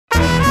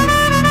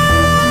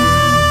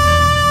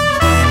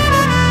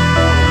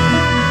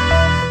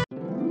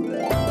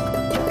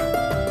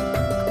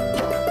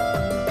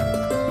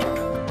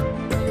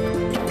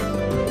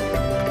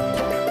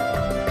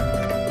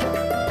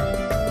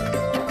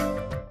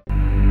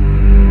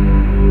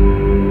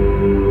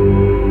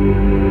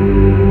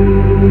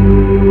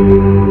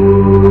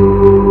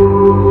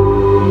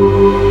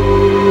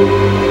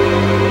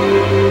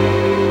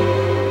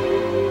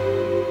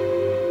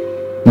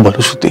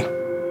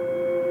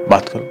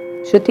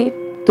श्रुति,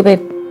 तुम्हें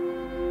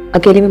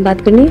अकेले में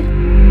बात करनी है?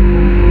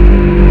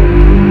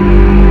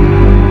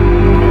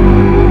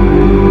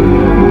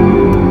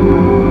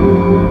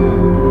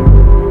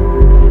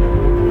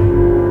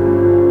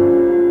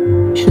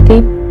 श्रुति,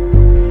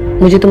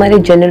 मुझे तुम्हारे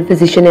जनरल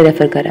फिजिशियन ने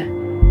रेफर करा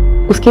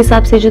है। उसके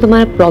हिसाब से जो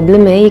तुम्हारा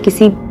प्रॉब्लम है ये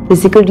किसी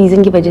फिजिकल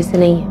रीजन की वजह से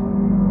नहीं है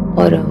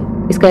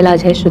और इसका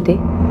इलाज है। श्रुति,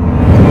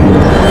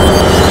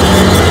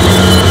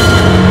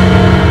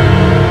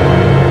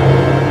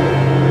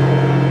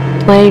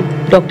 तुम्हारे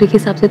डॉक्टर के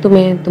हिसाब से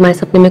तुम्हारे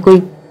सपने में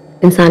कोई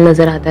इंसान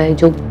नजर आता है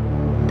जो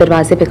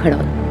दरवाजे पे खड़ा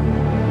हो।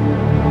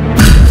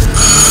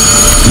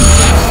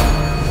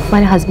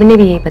 तुम्हारे हस्बैंड ने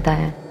भी यही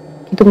बताया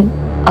कि तुम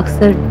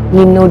अक्सर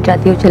नींद में उठ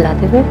जाती हो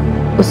चिल्लाते हुए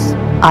उस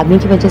आदमी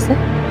की वजह से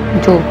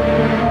जो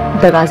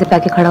दरवाजे पे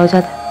आके खड़ा हो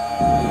जाता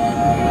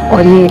है,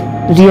 और ये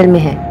रियल में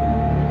है।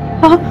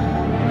 हाँ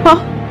हाँ,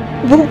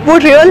 वो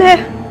रियल है,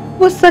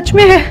 वो सच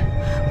में है,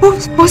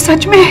 वो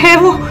सच में है।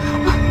 वो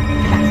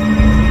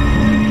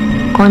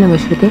कौन है वो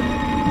श्रुति?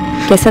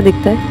 कैसा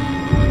दिखता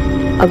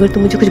है? अगर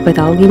तुम मुझे कुछ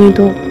बताओगी नहीं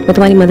तो मैं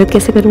तुम्हारी मदद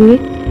कैसे करूंगी?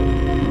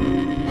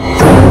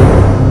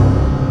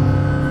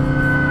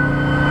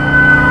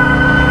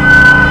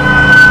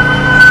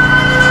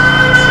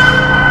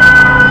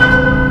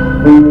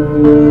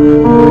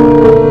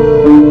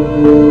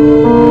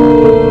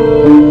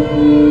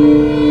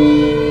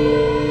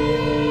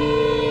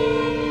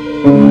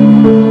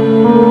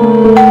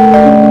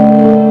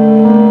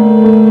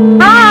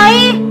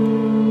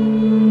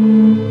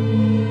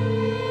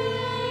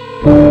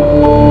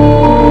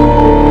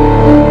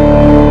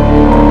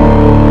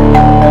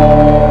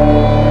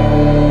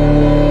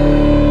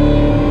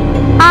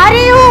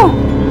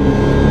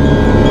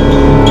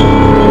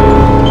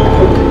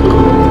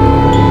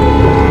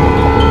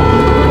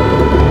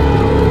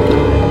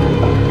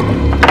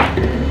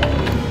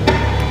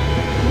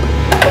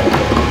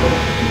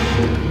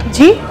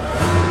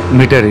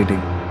 मीटर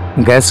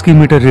रीडिंग, गैस की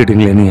मीटर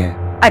रीडिंग लेनी है।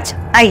 अच्छा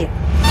आइए।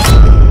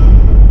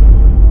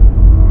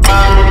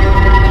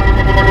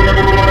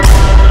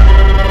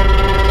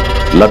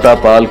 लता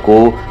पाल को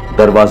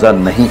दरवाजा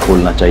नहीं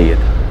खोलना चाहिए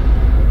था।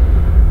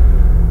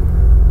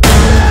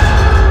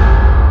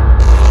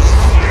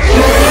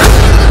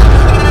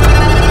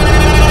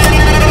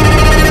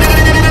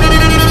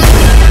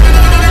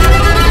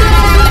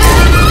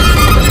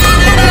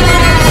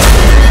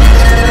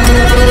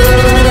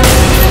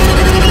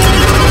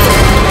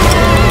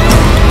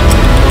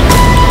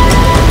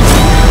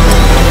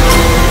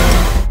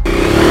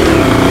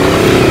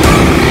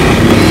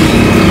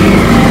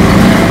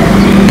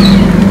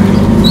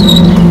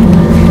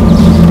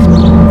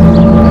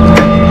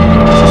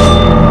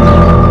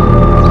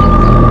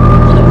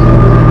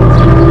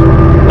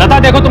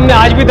 देखो तुमने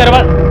आज भी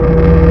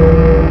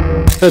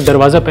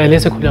दरवाजा पहले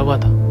से खुला हुआ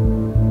था।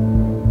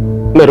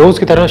 मैं रोज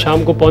की तरह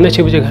शाम को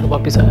 5:45 बजे घर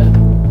वापस आया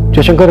था।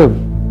 जयशंकर,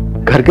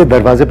 घर के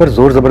दरवाजे पर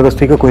जोर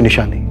जबरदस्ती का कोई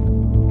निशान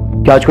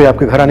नहीं। क्या आज कोई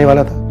आपके घर आने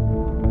वाला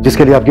था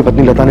जिसके लिए आपकी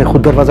पत्नी लता ने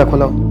खुद दरवाजा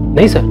खोला हो?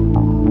 नहीं सर,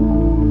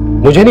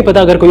 मुझे नहीं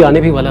पता अगर कोई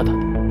आने भी वाला था,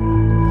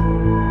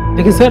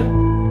 लेकिन सर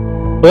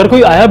अगर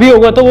कोई आया भी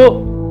होगा तो वो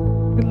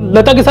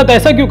लता के साथ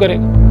ऐसा क्यों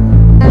करेगा?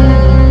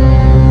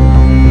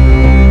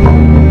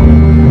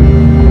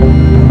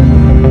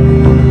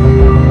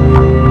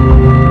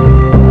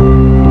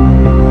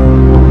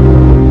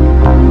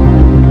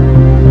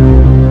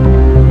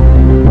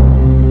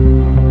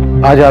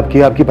 आज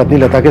आपकी पत्नी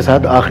लता के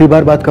साथ आखिरी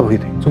बार बात कब हुई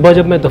थी? सुबह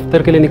जब मैं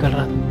दफ्तर के लिए निकल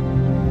रहा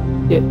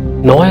था, ये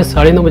 9 या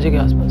 9:30 बजे के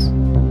आसपास।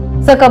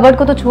 सर कबर्ड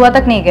को तो छुआ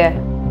तक नहीं गया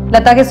है।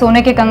 लता के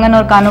सोने के कंगन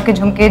और कानों के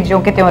झुमके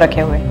ज्यों के त्यों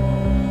रखे हुए,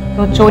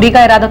 तो चोरी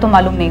का इरादा तो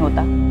मालूम नहीं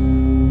होता।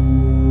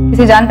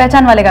 किसी जान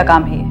पहचान वाले का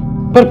काम है ये।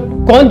 पर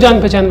कौन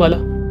जान पहचान वाला?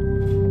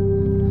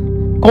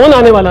 कौन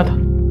आने वाला था?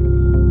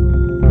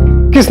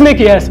 किसने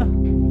किया ऐसा?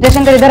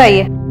 जयशंकर इधर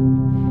आइए।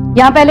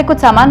 यहाँ पहले कुछ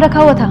सामान रखा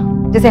हुआ था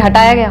जिसे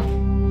हटाया गया।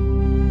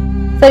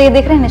 सर ये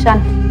देख रहे हैं निशान?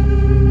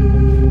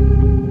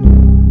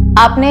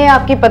 आपने,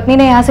 आपकी पत्नी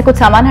ने यहां से कुछ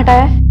सामान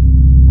हटाया है।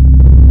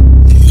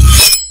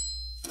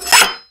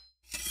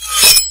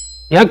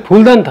 यहाँ एक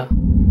फूलदान था।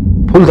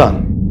 फूलदान?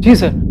 जी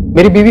सर,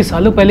 मेरी बीवी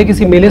सालों पहले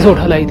किसी मेले से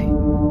उठा लाई थी।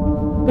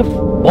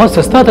 बहुत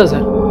सस्ता था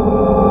सर।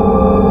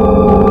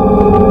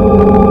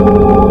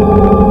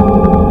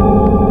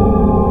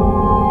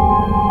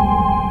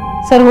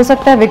 सर हो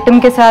सकता है विक्टिम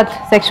के साथ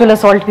सेक्सुअल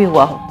असॉल्ट भी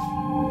हुआ हो।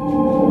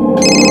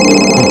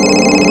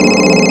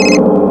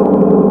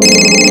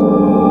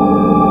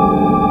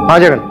 हाँ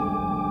जगन,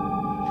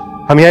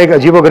 हम यहाँ एक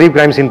अजीब और गरीब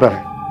क्राइम सीन पर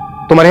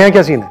हैं। तुम्हारे यहाँ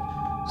क्या सीन है?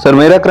 सर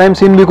मेरा क्राइम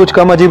सीन भी कुछ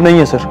कम अजीब नहीं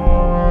है सर।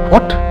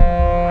 व्हाट?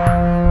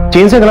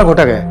 चेन से गला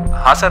घोटा गया?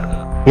 हाँ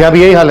सर। यहाँ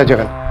भी यही हाल है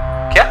जगन।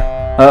 क्या?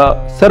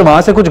 सर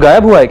वहां से कुछ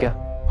गायब हुआ है क्या?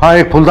 हाँ,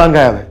 एक फूलदान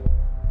गायब है।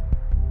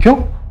 क्यों?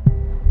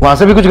 वहां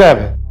से भी कुछ गायब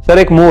है? सर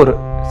एक मोर,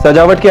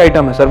 सजावट की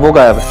आइटम है सर, वो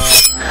गायब है।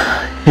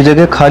 ये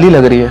जगह खाली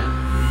लग रही है।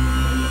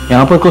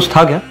 यहाँ पर कुछ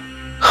था क्या?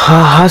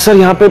 हाँ सर,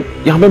 यहाँ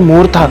पे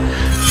मोर था।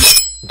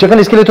 जगन,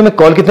 इसके लिए तुम्हें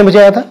कॉल कितने बजे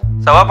आया था?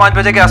 5:15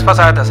 बजे के आसपास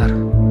आया था सर।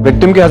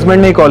 विक्टिम के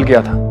हस्बैंड ने ही कॉल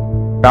किया था।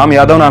 राम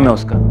यादव नाम है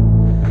उसका।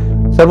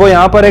 सर वो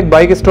यहाँ पर एक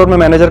बाइक स्टोर में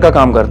मैनेजर का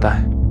काम करता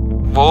है।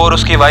 वो और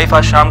उसकी वाइफ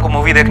आज शाम को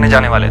मूवी देखने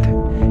जाने वाले थे,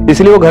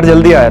 इसलिए वो घर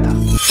जल्दी आया था।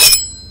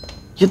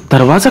 ये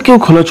दरवाजा क्यों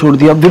खुला छोड़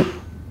दिया?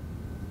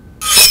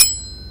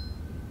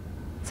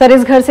 सर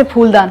इस घर से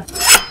फूलदान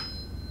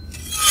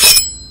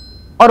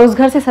और उस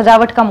घर से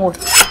सजावट का मोड़,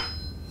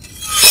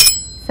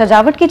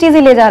 सजावट की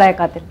चीजें ले जा रहा है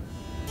कातिल।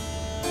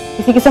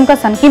 किसी किस्म का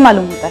सनकी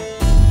मालूम होता है।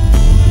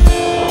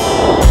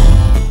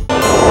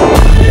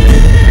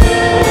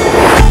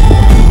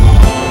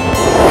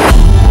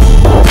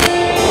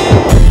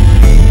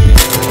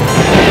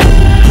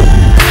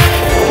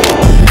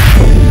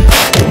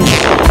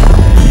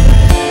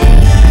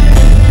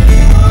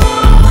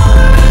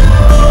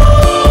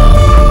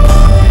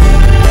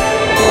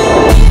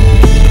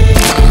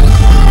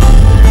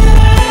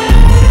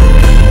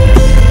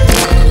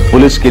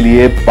 पुलिस के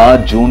लिए 5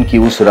 जून की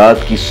उस रात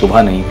की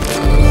सुबह नहीं थी।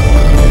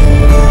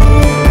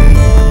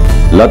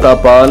 लता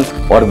पाल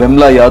और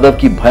विमला यादव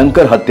की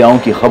भयंकर हत्याओं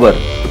की खबर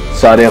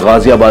सारे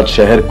गाजियाबाद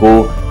शहर को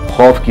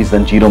खौफ की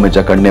जंजीरों में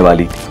जकड़ने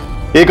वाली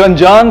थी। एक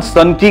अनजान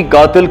सनकी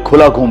कातिल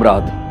खुला घूम रहा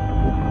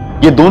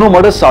था। ये दोनों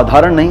मर्डर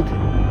साधारण नहीं थे।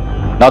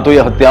 ना तो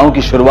यह हत्याओं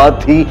की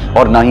शुरुआत थी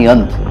और ना ही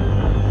अंत।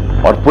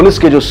 और पुलिस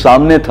के जो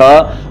सामने था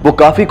वो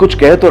काफी कुछ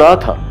कह तो रहा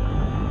था,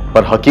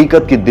 पर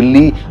हकीकत की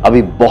दिल्ली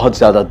अभी बहुत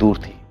ज्यादा दूर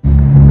थी।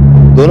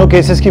 दोनों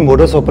केसेस की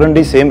मोडस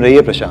ऑपरेंडी सेम रही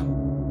है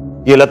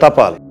प्रशांत। ये लता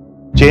पाल,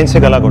 चेन से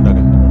गला घोटा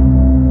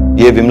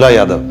गया। ये विमला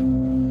यादव,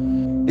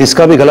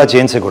 इसका भी गला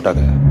चेन से घोटा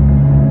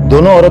गया।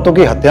 दोनों औरतों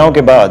की हत्याओं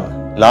के बाद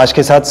लाश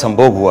के साथ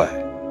संभोग हुआ है,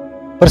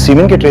 पर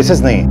सीमेन के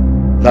ट्रेसेस नहीं,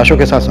 लाशों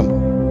के साथ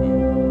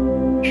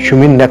संभोग।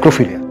 शुमिन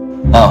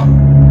नेक्रोफिलिया। हाँ,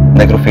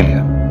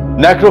 नेक्रोफिलिया।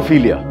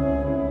 नेक्रोफिलिया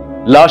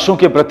लाशों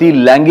के प्रति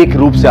लैंगिक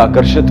रूप से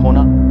आकर्षित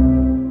होना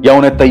या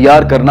उन्हें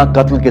तैयार करना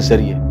कत्ल के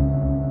जरिए,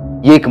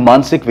 यह एक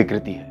मानसिक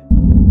विकृति है।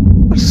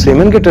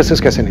 सेमेन के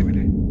ट्रेसेस कैसे नहीं मिले?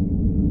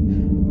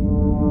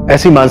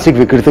 ऐसी मानसिक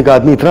विकृति का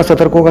आदमी इतना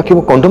सतर्क होगा कि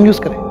वो कॉन्डोम यूज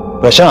करे?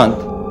 प्रशांत,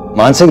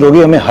 मानसिक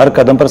रोगी हमें हर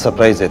कदम पर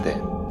सरप्राइज देते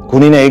हैं।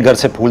 खूनी ने एक घर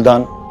से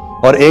फूलदान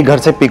और एक घर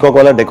से पीकॉक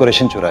वाला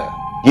डेकोरेशन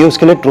चुराया। ये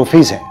उसके लिए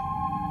ट्रॉफीज हैं।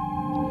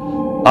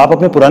 आप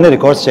अपने पुराने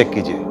रिकॉर्ड्स चेक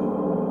कीजिए।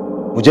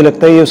 मुझे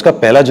लगता है ये उसका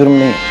पहला जुर्म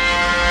नहीं है।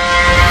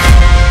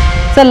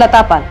 सर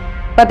लता पाल,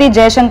 पति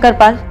जयशंकर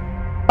पाल,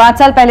 5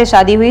 साल पहले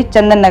शादी हुई,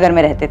 चंदन नगर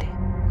में रहते थे।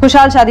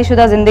 खुशहाल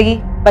शादीशुदा जिंदगी।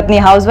 पत्नी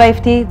हाउसवाइफ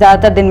थी,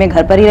 ज्यादातर दिन में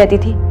घर पर ही रहती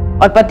थी,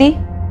 और पति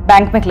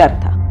बैंक में क्लर्क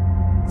था।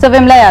 सर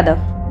विमला यादव,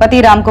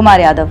 पति रामकुमार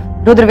यादव,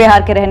 रुद्र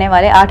विहार के रहने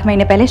वाले, 8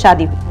 महीने पहले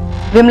शादी हुई।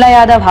 विमला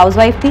यादव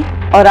हाउसवाइफ थी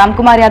और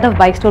रामकुमार यादव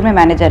बाइक स्टोर में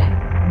मैनेजर है।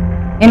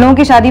 इन लोगों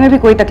की शादी में भी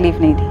कोई तकलीफ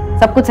नहीं थी,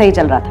 सब कुछ सही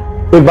चल रहा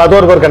था। एक बात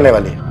और गौर करने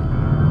वाली है।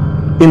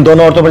 इन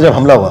दोनों औरतों पर जब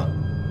हमला हुआ,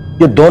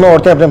 ये दोनों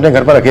औरतें अपने अपने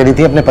घर पर अकेली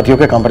थी अपने पतियों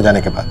के काम पर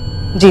जाने के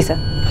बाद। जी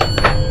सर।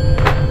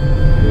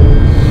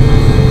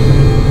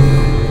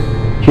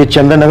 ये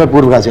चंदन नगर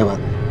पूर्व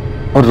गाजियाबाद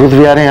और रुद्र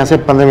विहार है, यहाँ से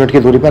 15 मिनट की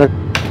दूरी पर।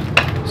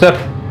 सर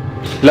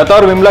लता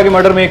और विमला के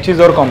मर्डर में एक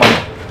चीज और कॉमन है।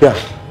 क्या?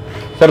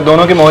 सर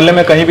दोनों के मोहल्ले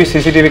में कहीं भी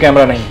सीसीटीवी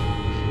कैमरा नहीं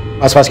है।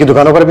 आसपास की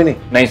दुकानों पर भी नहीं?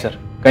 नहीं सर,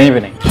 कहीं भी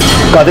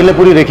नहीं। कातिल ने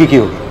पूरी रेकी की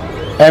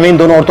होगी। ऐमें इन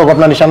दोनों औरतों को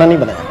अपना निशाना नहीं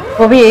बनाया?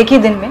 वो भी एक ही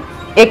दिन में,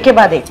 एक के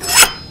बाद एक।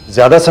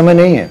 ज्यादा समय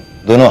नहीं है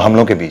दोनों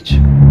हमलों के बीच।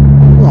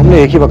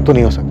 हमले एक ही वक्त तो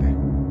नहीं हो सकते।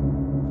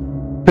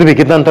 फिर भी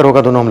कितना अंतर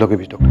होगा दोनों हमलों के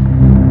बीच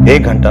डॉक्टर?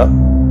 1 घंटा,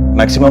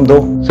 मैक्सिमम 2।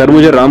 सर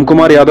मुझे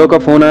रामकुमार यादव का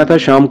फोन आया था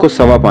शाम को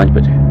 5:15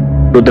 बजे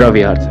रुद्रा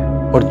विहार से,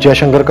 और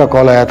जयशंकर का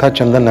कॉल आया था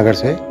चंदन नगर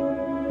से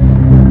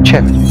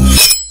 6 बजे।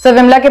 सर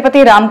विमला के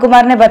पति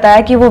रामकुमार ने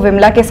बताया कि वो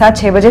विमला के साथ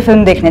 6 बजे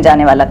फिल्म देखने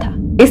जाने वाला था,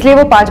 इसलिए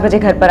वो 5 बजे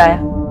घर पर आया।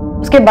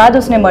 उसके बाद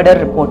उसने मर्डर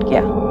रिपोर्ट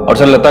किया। और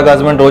सर लता का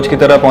हस्बैंड रोज की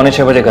तरह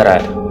 5:45 बजे घर आया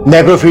था।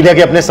 नेक्रोफिलिया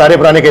के अपने सारे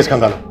पुराने केस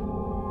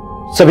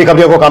खंगालो, सभी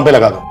खबरियों को काम पे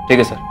लगा दो। ठीक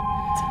है सर।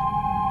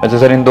 अच्छा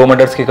सर, इन 2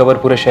 मर्डर्स की खबर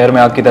पूरे शहर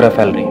में आग की तरह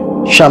फैल रही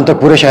है। शाम तक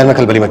पूरे शहर में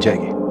खलबली मच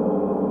जाएगी।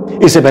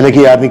 इससे पहले कि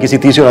ये आदमी किसी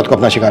तीसरी औरत को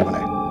अपना शिकार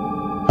बनाए,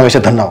 हमेशा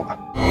धन्ना होगा।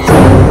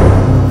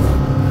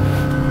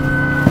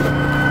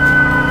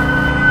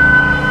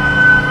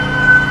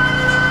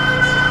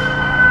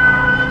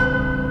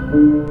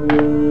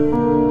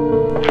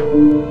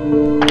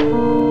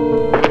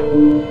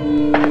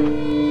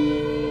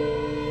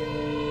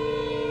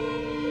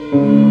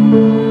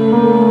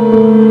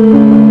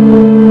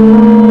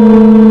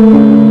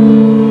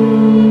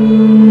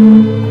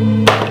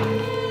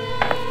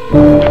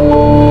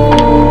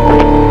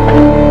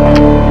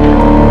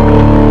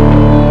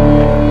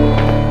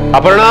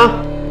 अपर्णा।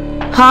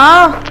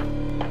 हाँ।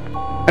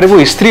 अरे वो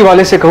इस्त्री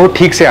वाले से कहो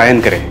ठीक से आयन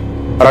करे,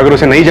 और अगर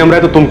उसे नहीं जम रहा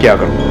है तो तुम क्या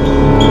करो?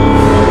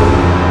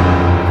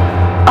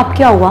 अब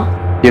क्या हुआ?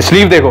 ये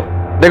स्लीव देखो,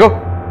 देखो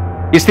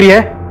इस्त्री है।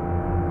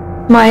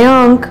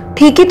 मयंक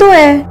ठीक ही तो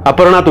है।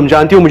 अपर्णा तुम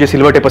जानती हो मुझे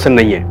सिलवटे पसंद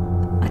नहीं है।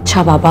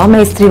 अच्छा बाबा,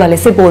 मैं इस्त्री वाले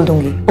से बोल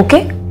दूंगी।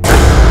 ओके?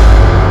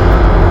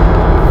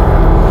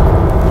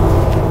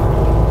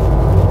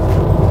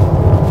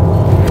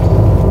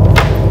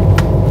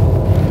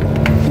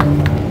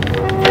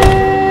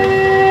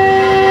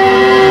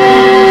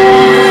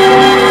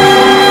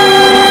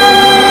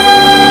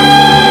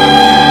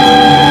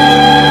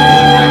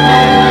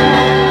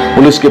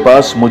 पुलिस के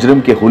पास मुजरिम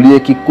के हुलिये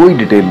की कोई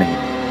डिटेल नहीं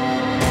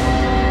थी,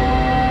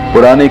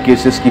 पुराने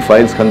केसेस की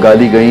फाइल्स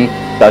खंगाली गई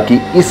ताकि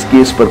इस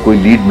केस पर कोई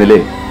लीड मिले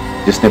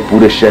जिसने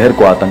पूरे शहर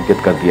को आतंकित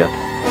कर दिया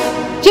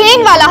था।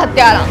 चेन वाला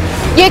हत्यारा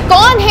ये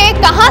कौन है,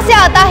 कहां से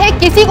आता है,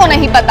 किसी को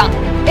नहीं पता।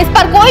 इस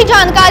पर कोई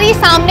जानकारी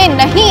सामने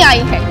नहीं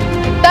आई है।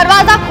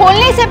 दरवाजा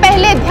खोलने से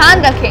पहले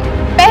ध्यान रखें,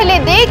 पहले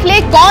देख ले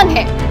कौन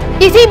है।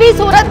 किसी भी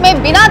सूरत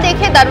में बिना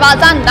देखे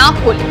दरवाजा ना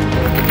खोले।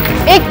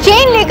 एक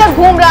चेन लेकर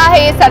घूम रहा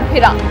है ये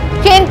सरफिरा।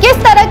 चेन किस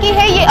तरह की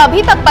है ये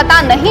अभी तक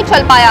पता नहीं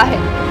चल पाया है,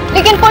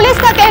 लेकिन पुलिस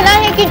का कहना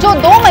है कि जो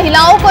 2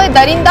 महिलाओं को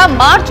दरिंदा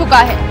मार चुका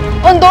है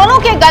उन दोनों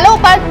के गलों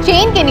पर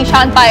चेन के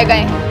निशान पाए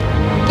गए हैं।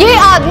 ये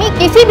आदमी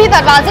किसी भी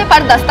दरवाजे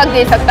पर दस्तक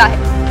दे सकता है,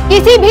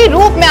 किसी भी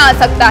रूप में आ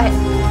सकता है।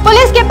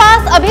 पुलिस के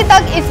पास अभी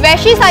तक इस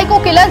वैशी साइको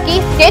किलर की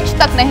स्केच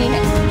तक नहीं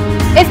है।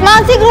 इस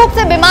मानसिक रूप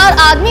से बीमार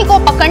आदमी को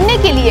पकड़ने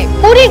के लिए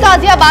पूरी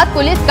गाजियाबाद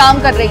पुलिस काम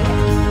कर रही है,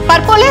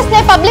 पर पुलिस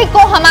ने पब्लिक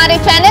को हमारे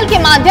चैनल के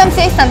माध्यम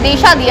से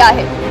संदेशा दिया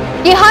है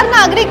कि हर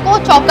नागरिक को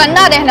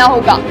चौकन्ना रहना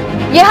होगा।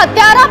 ये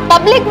हत्यारा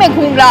पब्लिक में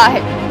घूम रहा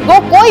है, वो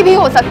कोई भी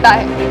हो सकता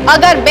है।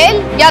 अगर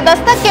बेल या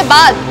दस्तक के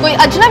बाद कोई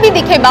अजनबी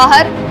दिखे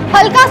बाहर,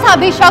 हल्का सा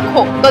भी शक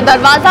हो तो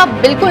दरवाजा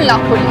बिल्कुल ना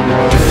खोलें।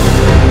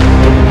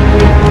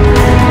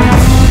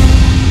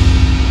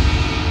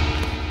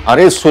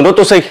 अरे सुनो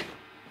तो सही,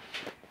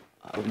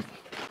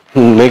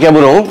 मैं क्या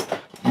बोल रहा हूँ,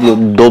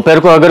 दोपहर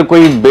को अगर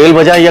कोई बेल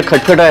बजाए या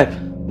खटखटाए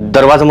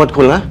दरवाजा मत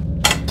खोलना।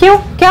 क्यों,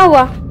 क्या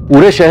हुआ?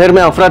 पूरे शहर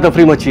में अफरा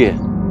तफरी मची है।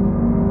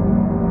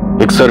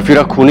 एक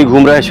सरफिरा खूनी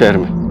घूम रहा है शहर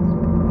में।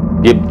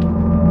 ये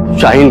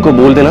शाहीन को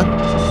बोल देना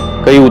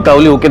कहीं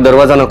उतावली होकर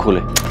दरवाजा ना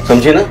खोले,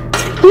 समझे ना?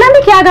 इतना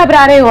भी क्या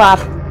घबरा रहे हो आप?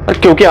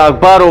 क्योंकि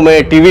अखबारों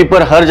में, टीवी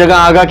पर हर जगह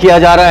आगाह किया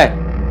जा रहा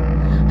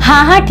है।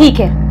 हाँ हाँ ठीक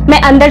है,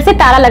 मैं अंदर से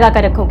ताला लगा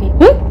कर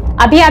रखूंगी।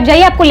 अभी आप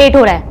जाइए, आपको लेट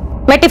हो रहा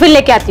है। मैं टिफिन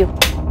लेके आती हूँ।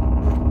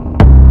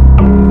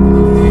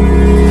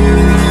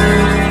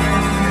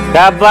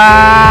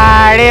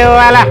 कबाड़ी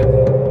वाला,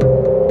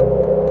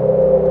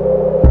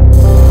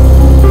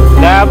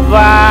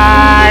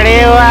 कबाड़ी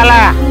वाला।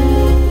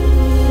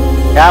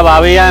 क्या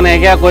भाभी जान है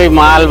क्या? कोई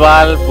माल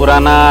बाल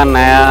पुराना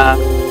नया?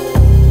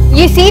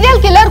 ये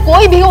सीरियल किलर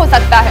कोई भी हो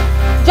सकता है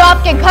जो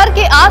आपके घर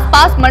के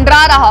आसपास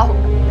मंडरा रहा हो।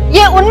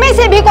 ये उनमें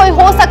से भी कोई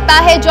हो सकता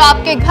है जो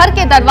आपके घर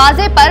के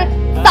दरवाजे पर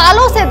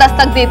सालों से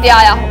दस्तक देते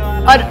आया हो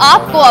और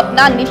आपको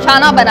अपना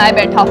निशाना बनाए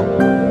बैठा हो।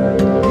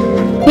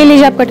 ये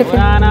लीजिए आपका टिफिन।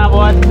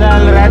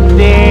 बोतल,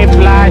 रद्दी,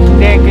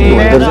 प्लास्टिक।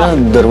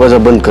 दरवाजा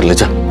बंद कर ले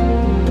जा।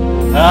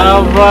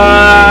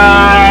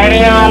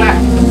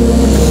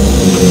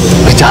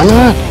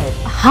 जाना।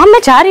 हाँ मैं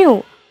जा रही हूँ,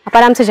 आप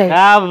आराम से जाइए।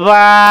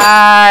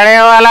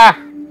 वाला।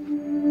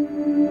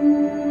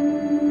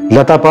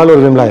 लता पाल और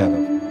विमला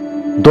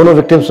यादव दोनों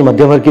विक्टिम्स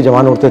मध्यम वर्ग की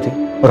जवान औरतें थी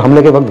और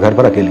हमले के वक्त घर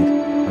पर अकेली थी।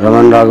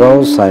 रमन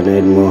राघव,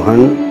 साइनेड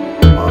मोहन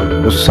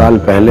और कुछ साल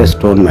पहले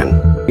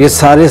स्टोनमैन, ये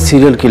सारे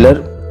सीरियल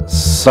किलर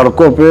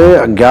सड़कों पे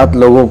अज्ञात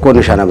लोगों को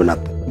निशाना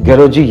बनाते।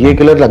 गहलोत जी, ये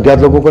किलर अज्ञात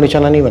लोगों को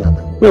निशाना नहीं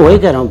बनाता। मैं वही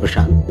कह रहा हूँ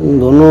प्रशांत, इन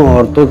दोनों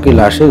औरतों की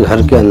लाशें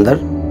घर के अंदर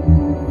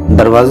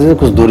दरवाजे से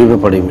कुछ दूरी पे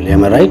पड़ी मिली।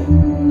 है राइट?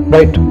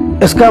 राइट।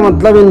 इसका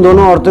मतलब इन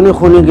दोनों औरतों ने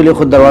खूनी के लिए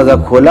खुद दरवाजा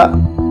खोला,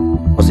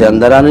 उसे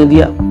अंदर आने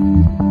दिया।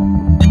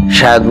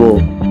 शायद वो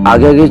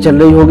आगे आगे चल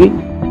रही होगी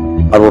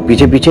और वो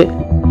पीछे पीछे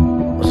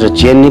उसने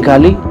चेन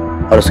निकाली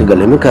और उसे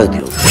गले में कस दी।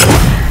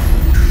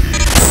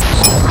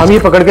 हम ये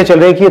पकड़ के चल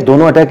रहे हैं कि ये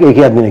दोनों अटैक एक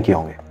ही आदमी ने किए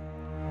होंगे,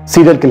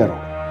 सीरियल किलर होंगे।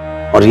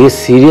 और ये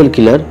सीरियल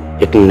किलर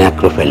एक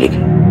नेक्रोफिलिक है।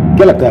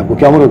 क्या लगता है आपको,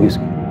 क्या उम्र होगी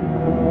इसकी?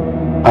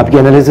 आपकी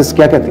एनालिसिस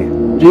क्या कहती है?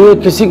 ये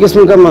किसी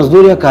किस्म का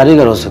मजदूर या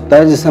कारीगर हो सकता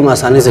है जिसे हम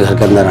आसानी से घर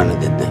के अंदर आने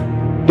देते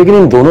हैं। लेकिन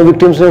इन दोनों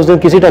विक्टिम्स ने उस दिन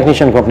किसी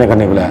टेक्नीशियन को अपने घर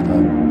नहीं बुलाया था।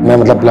 मैं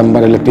मतलब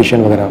प्लम्बर,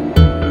 इलेक्ट्रीशियन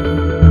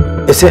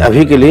वगैरह। इसे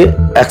अभी के लिए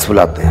एक्स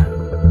बुलाते हैं।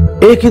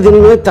 एक ही दिन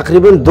में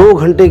तकरीबन 2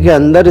 घंटे के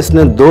अंदर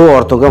इसने 2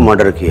 औरतों का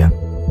मर्डर किया,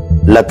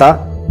 लता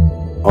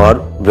और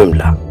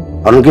विमला,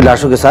 और उनकी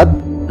लाशों के साथ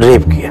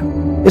रेप किया।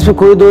 इसमें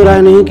कोई दो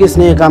राय नहीं कि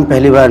इसने ये काम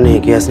पहली बार नहीं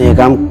किया, इसने ये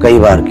काम कई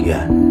बार किया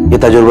है। ये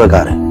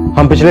तजुर्बाकार है।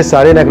 हम पिछले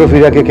सारे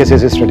नेक्रोफीलिया के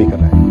केसेस स्टडी कर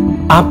रहे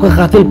हैं। आपका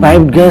कातिल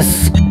पाइप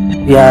गैस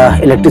या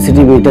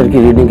इलेक्ट्रिसिटी मीटर की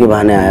रीडिंग के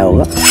बहाने आया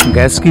होगा।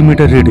 गैस की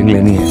मीटर रीडिंग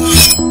लेनी है।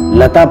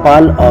 लता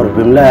पाल और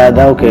विमला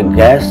यादव के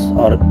गैस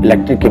और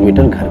इलेक्ट्रिक के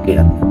मीटर घर के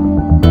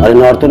अंदर, और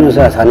इन औरतों ने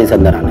उसे आसानी से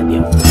अंदर आने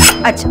दिया।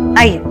 अच्छा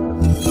आइए,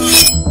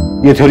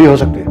 ये थ्योरी हो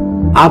सकती है।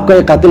 आपका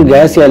ये कातिल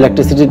गैस या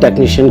इलेक्ट्रिसिटी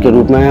टेक्नीशियन के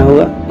रूप में आया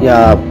होगा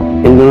या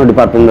इन दोनों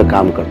डिपार्टमेंट में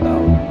काम करता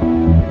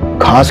होगा।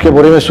 घास के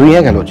बोरे में सुई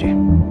है गहलोत जी।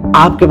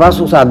 आपके पास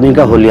उस आदमी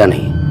का हुलिया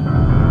नहीं,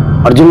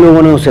 और जिन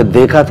लोगों ने उसे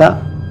देखा था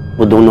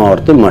वो दोनों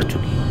औरतें मर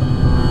चुकी।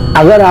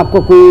 अगर आपको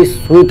कोई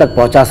सुई तक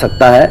पहुंचा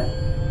सकता है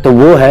तो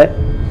वो है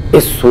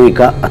इस सुई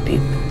का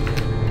अतीत।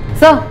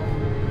 सर,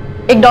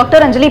 एक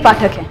डॉक्टर अंजलि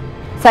पाठक है,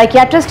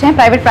 साइकियाट्रिस्ट हैं,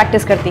 प्राइवेट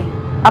प्रैक्टिस करती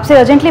हैं, आपसे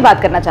अर्जेंटली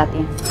बात करना चाहती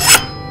हैं।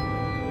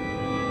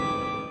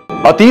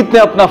 अतीत ने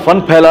अपना फन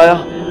फैलाया।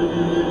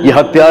 यह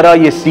हत्यारा,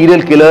 ये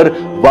सीरियल किलर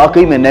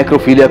वाकई में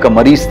नेक्रोफीलिया का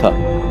मरीज था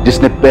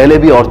जिसने पहले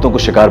भी औरतों को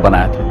शिकार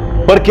बनाया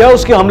था। पर क्या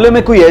उसके हमले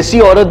में कोई ऐसी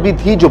औरत भी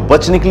थी जो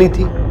बच निकली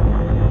थी?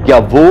 क्या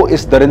वो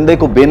इस दरिंदे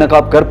को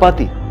बेनकाब कर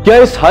पाती? क्या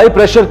इस हाई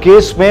प्रेशर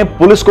केस में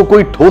पुलिस को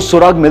कोई ठोस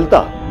सुराग मिलता?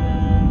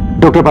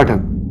 डॉक्टर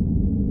पाठक,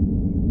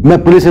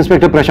 मैं पुलिस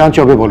इंस्पेक्टर प्रशांत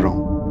चौबे बोल रहा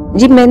हूँ।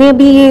 जी मैंने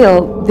अभी ये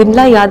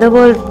विमला यादव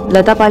और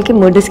लता पाल के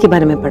मर्डर्स के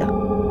बारे में पढ़ा।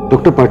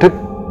 डॉक्टर पाठक,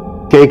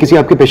 क्या ये किसी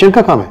आपके पेशेंट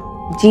का काम है?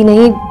 जी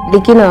नहीं,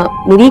 लेकिन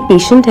मेरी एक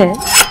पेशेंट है।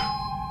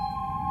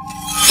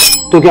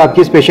 तो क्या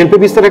आपकी इस पेशेंट पे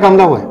भी इस तरह का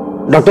हमला हुआ है?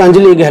 डॉक्टर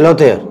अंजलि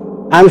गहलोत है।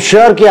 आई एम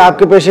श्योर कि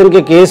आपके पेशेंट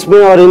के केस में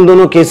और इन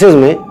दोनों केसेस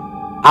में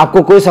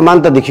आपको कोई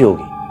समानता दिखी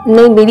होगी।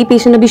 नहीं, मेरी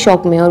पेशेंट अभी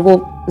शॉक में है और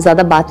वो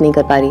ज्यादा बात नहीं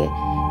कर पा रही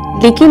है।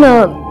 लेकिन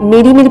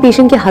मेरी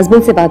पेशेंट के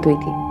हस्बैंड से बात हुई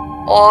थी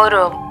और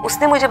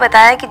उसने मुझे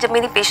बताया कि जब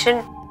मेरी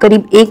पेशेंट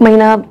करीब 1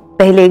 महीना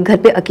पहले घर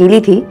पे अकेली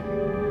थी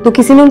तो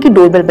किसी ने उनकी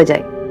डोरबेल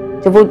बजाई।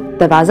 जब वो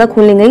दरवाजा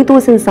खोलने गई तो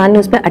उस इंसान ने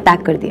उस पर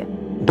अटैक कर दिया।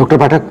 डॉक्टर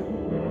पाठक,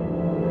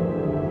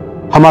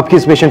 हम आपकी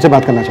इस पेशेंट से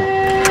बात करना चाहते हैं।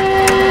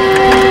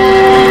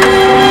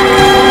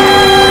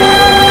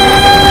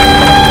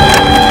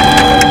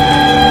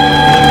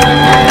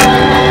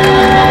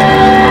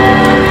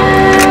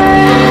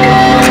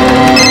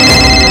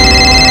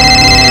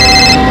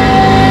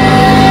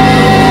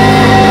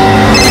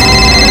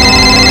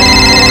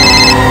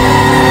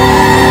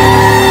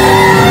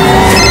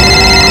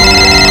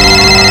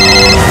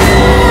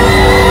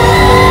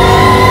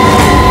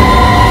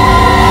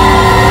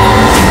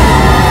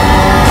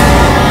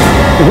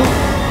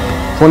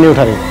 फोन नहीं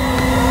उठा रही।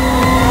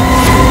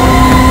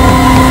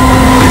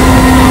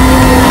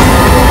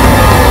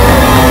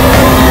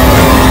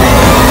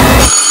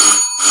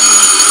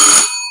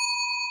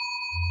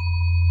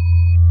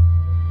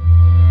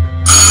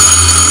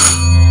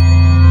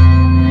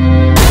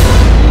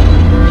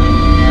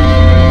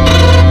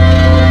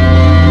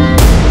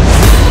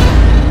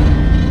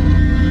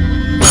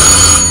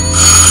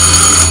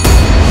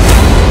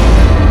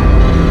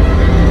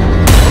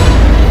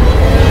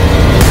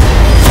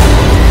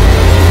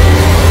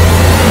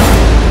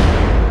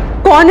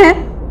 कौन है?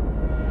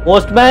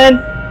 पोस्टमैन।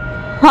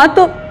 हाँ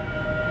तो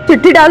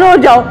चिट्ठी डालो और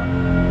जाओ।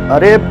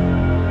 अरे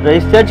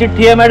रजिस्टर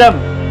चिट्ठी है मैडम,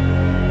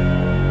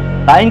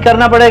 साइन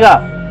करना पड़ेगा।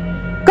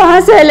 कहाँ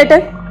से है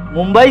लेटर?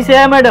 मुंबई से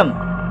है मैडम,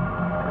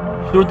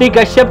 श्रुति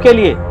कश्यप के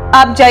लिए।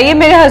 आप जाइए,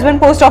 मेरे हस्बैंड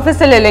पोस्ट ऑफिस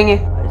से ले लेंगे।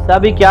 ऐसा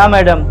भी क्या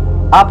मैडम,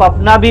 आप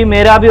अपना भी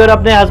मेरा भी और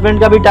अपने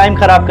हस्बैंड का भी टाइम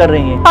खराब कर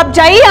रही हैं। आप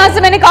जाइए यहाँ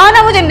से, मैंने कहा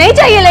ना मुझे नहीं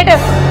चाहिए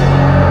लेटर।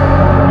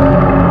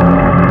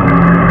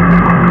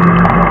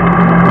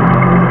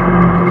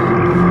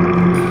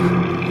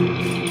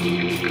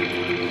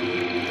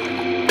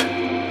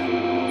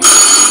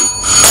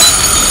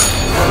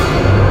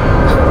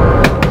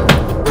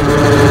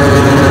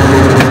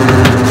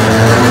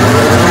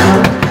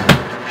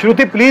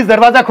 श्रुति प्लीज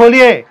दरवाजा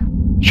खोलिए।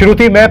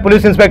 श्रुति, मैं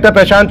पुलिस इंस्पेक्टर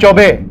प्रशांत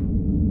चौबे।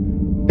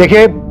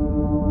 देखिए,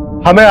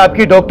 हमें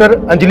आपकी डॉक्टर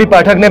अंजलि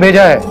पाठक ने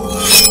भेजा है।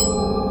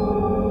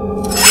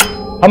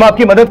 हम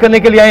आपकी मदद करने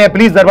के लिए आए हैं,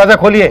 प्लीज दरवाजा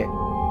खोलिए।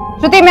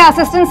 श्रुति, मैं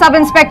assistant sub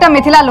inspector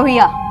Mithila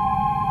Lohia.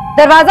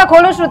 दरवाजा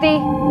खोलो श्रुति।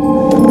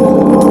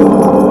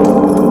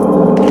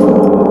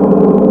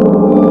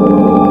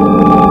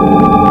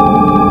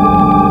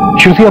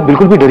 श्रुति, आप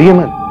बिल्कुल भी डरिए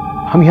मत,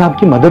 हम यहाँ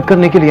आपकी मदद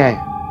करने के लिए आए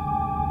हैं।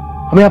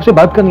 हमें आपसे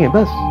बात करनी है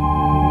बस।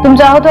 तुम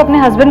चाहो तो अपने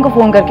हस्बैंड को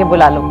फोन करके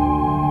बुला लो।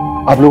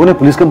 आप लोगों ने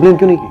पुलिस कंप्लेन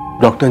क्यों नहीं की?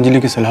 डॉक्टर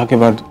अंजलि की सलाह के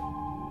बाद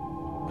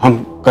हम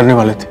करने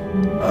वाले थे।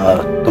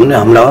 तुमने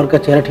हमलावर का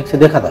चेहरा ठीक से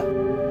देखा था?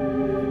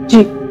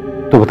 जी।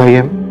 तो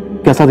बताइए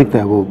कैसा दिखता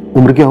है वो,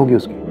 उम्र क्या होगी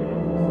उसकी?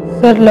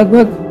 सर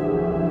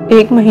लगभग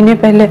 1 महीने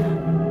पहले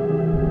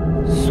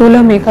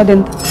 16 मई का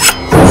दिन था।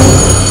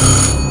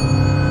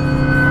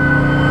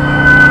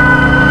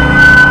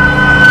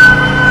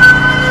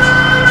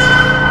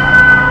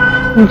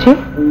 जी?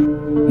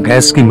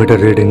 गैस की मीटर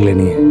रीडिंग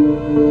लेनी है।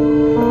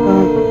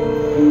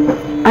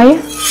 आइए।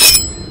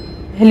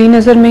 पहली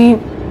नजर में ही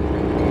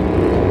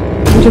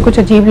मुझे कुछ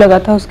अजीब लगा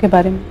था उसके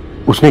बारे में।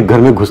 उसने घर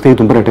में घुसते ही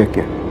तुम पर अटैक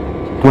किया,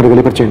 तुम्हारे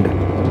गले पर चेन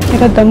डाली।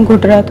 मेरा दम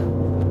घुट रहा था,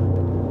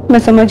 मैं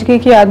समझ गई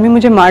कि आदमी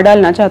मुझे मार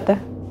डालना चाहता है,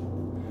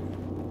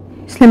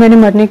 इसलिए मैंने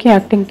मरने की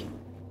एक्टिंग की।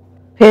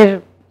 फिर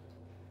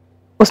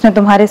उसने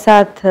तुम्हारे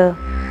साथ?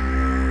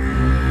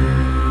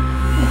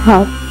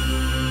 हाँ,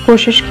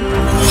 कोशिश की।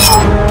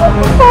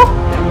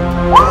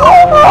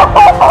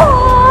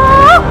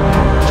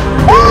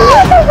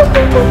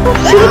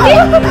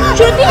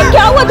 श्रुति,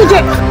 क्या हुआ तुझे?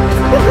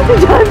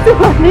 जान से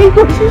मारने की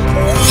कोशिश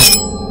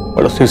की।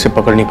 पड़ोसी उसे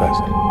पकड़ नहीं पाया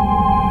सर,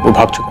 वो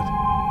भाग चुका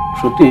था।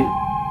 श्रुति,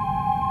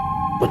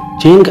 वो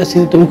चेन कैसी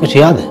थी, तुम्हें कुछ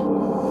याद है?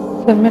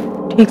 सर मैं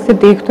ठीक से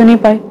देख तो नहीं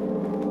पाई,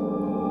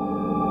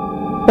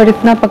 पर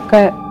इतना पक्का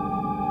है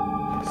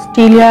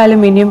स्टील या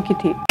एल्युमिनियम की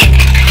थी।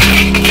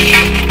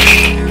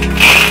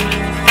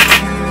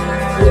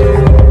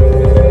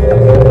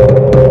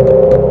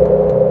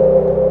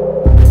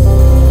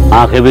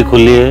 आंखें भी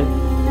खुली है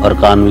और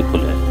कान भी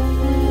खुले हैं।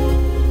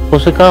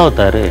 उसे क्या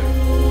होता है रे?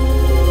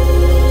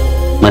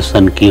 मैं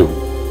सन की हूँ,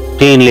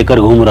 चेन लेकर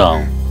घूम रहा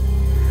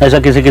हूँ, ऐसा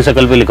किसी की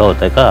शकल पे लिखा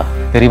होता है क्या?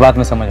 तेरी बात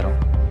मैं समझ रहा हूँ,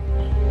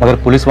 मगर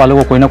पुलिस वालों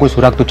को कोई ना कोई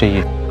सुराग तो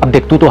चाहिए। अब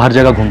देख, तू तो हर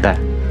जगह घूमता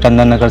है,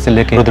 चंदन नगर से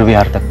लेकर रुद्र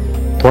विहार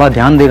तक। थोड़ा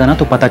ध्यान देगा ना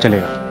तो पता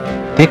चलेगा।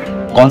 देख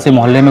कौन से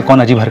मोहल्ले में कौन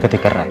अजीब हरकतें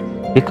कर रहा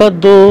है। एक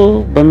दो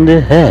बंदे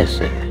हैं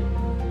ऐसे।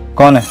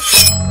 कौन है?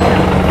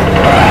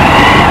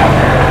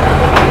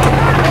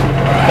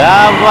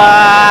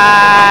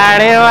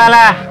 कबाड़ी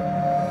वाला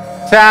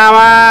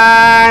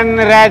सामान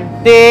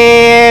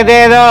रद्दी दे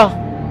दो।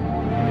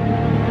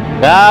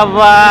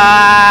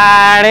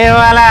 कबाड़ी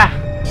वाला।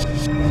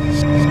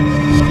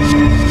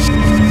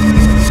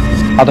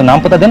 हाँ तो नाम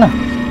पता देना।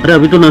 अरे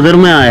अभी तो नजर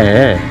में आया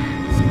है,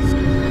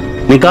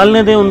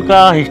 निकालने दे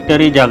उनका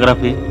हिस्ट्री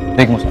ज्योग्राफी।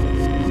 देख मुसा,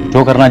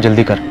 जो करना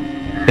जल्दी कर,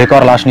 एक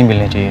और लाश नहीं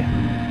मिलनी चाहिए।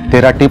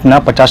 तेरा टिप ना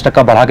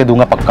 50% बढ़ा के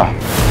दूंगा पक्का।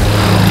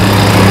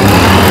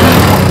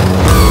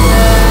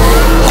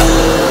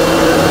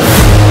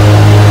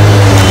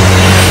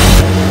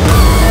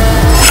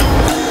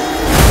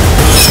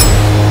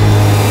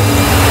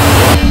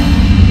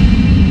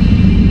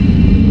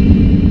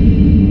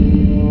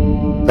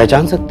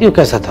 पहचान सकती हो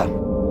कैसा था?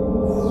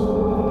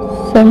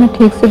 सर मैं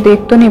ठीक से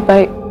देख तो नहीं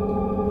पाई,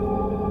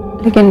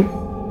 लेकिन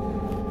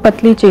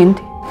पतली चेन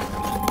थी।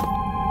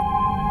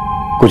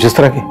 कुछ इस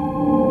तरह की?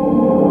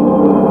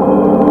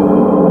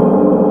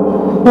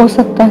 हो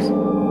सकता है।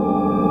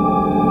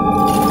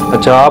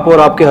 अच्छा, आप और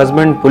आपके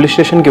हस्बैंड पुलिस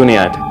स्टेशन क्यों नहीं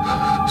आए थे?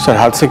 सर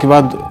हादसे के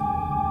बाद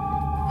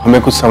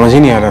हमें कुछ समझ ही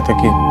नहीं आ रहा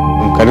था कि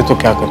हम करें तो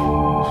क्या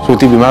करें।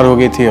 श्रुति बीमार हो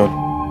गई थी और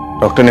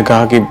डॉक्टर ने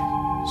कहा कि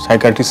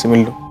साइकियाट्रिस्ट से मिल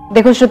लो।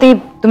 देखो श्रुति,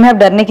 तुम्हें अब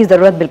डरने की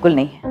जरूरत बिल्कुल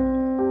नहीं है।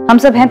 हम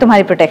सब हैं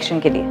तुम्हारी प्रोटेक्शन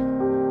के लिए।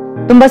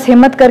 तुम बस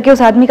हिम्मत करके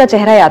उस आदमी का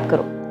चेहरा याद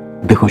करो।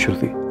 देखो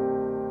श्रुति,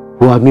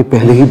 वो आदमी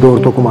पहले ही 2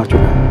 औरतों को मार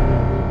चुका है।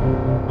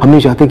 हम नहीं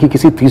चाहते कि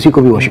किसी तीसरी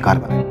को भी वो शिकार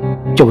बने।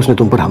 जब उसने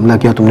तुम पर हमला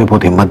किया, तुमने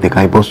बहुत हिम्मत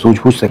दिखाई, बहुत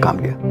सूझबूझ से काम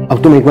लिया। अब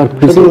तुम एक बार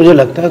फिर तो मुझे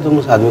लगता है तुम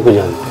उस आदमी को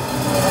जानते हो।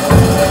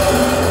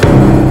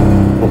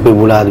 वो कोई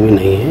बुरा आदमी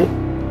नहीं है,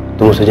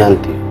 तुम उसे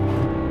जानती हो,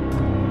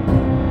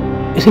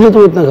 इसलिए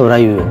तुम इतना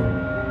घबराई हुई हो,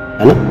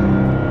 है ना?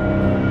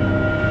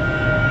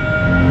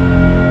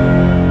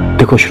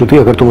 देखो श्रुति,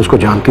 अगर तुम उसको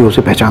जानती हो,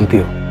 उसे पहचानती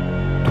हो,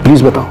 तो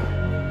प्लीज बताओ।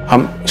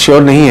 हम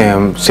श्योर नहीं है,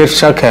 हम सिर्फ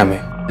शक है।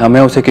 हमें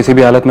उसे किसी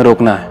भी हालत में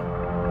रोकना है,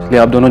 इसलिए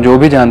आप दोनों जो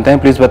भी जानते हैं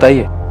प्लीज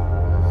बताइए।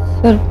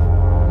 सर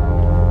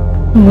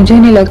मुझे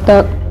नहीं लगता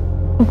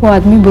वो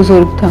आदमी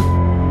बुजुर्ग था।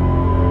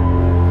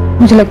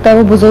 मुझे लगता है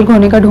वो बुजुर्ग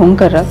होने का ढोंग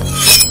कर रहा था।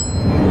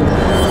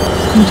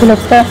 मुझे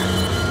लगता है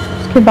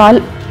उसके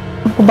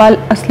वो बाल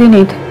असली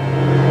नहीं थे।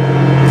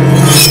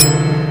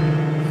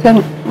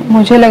 सर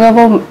मुझे लगा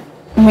वो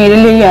मेरे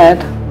लिए ही आया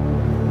था।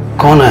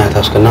 कौन आया था?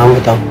 उसका नाम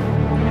बताओ।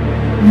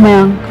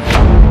 मयंक।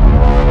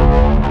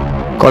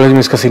 कॉलेज में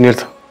इसका सीनियर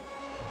था,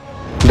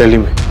 दिल्ली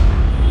में।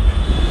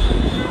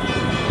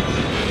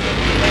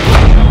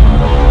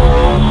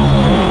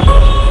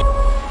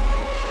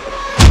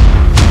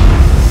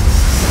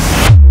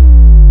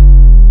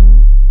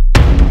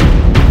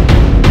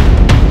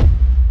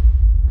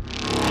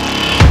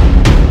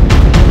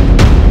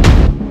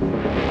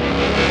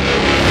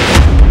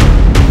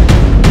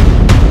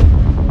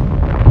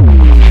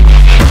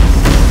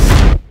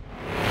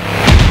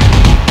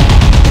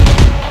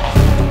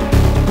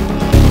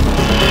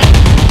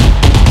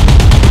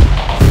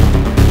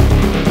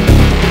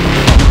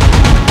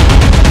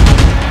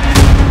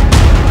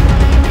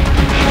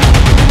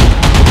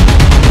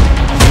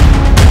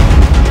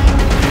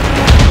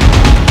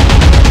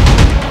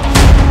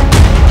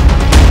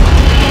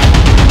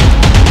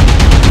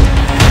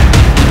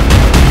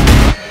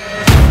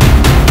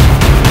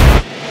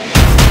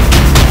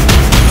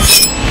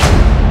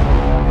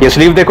 ये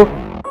स्लीव देखो,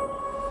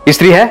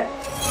 स्त्री है।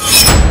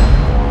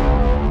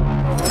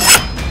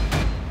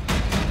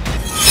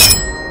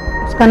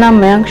 उसका नाम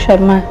मयंक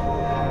शर्मा है।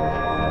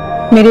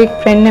 मेरी एक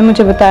फ्रेंड ने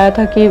मुझे बताया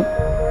था कि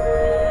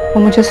वो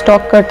मुझे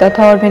स्टॉक करता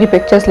था और मेरी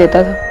पिक्चर्स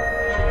लेता था,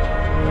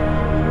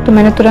 तो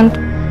मैंने तुरंत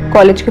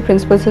कॉलेज के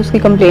प्रिंसिपल से उसकी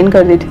कंप्लेन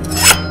कर दी थी।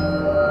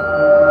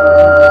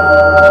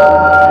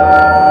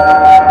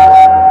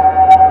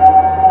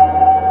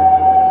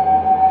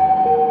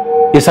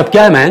 ये सब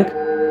क्या है मयंक?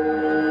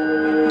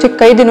 मुझे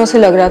कई दिनों से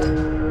लग रहा था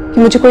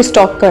कि मुझे कोई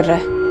स्टॉक कर रहा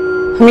है,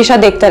 हमेशा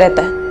देखता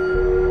रहता है।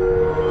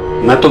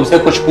 मैं तुमसे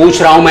कुछ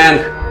पूछ रहा हूं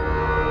मयंक।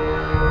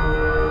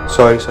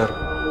 सॉरी सर,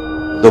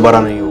 दोबारा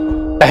नहीं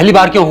होगा। पहली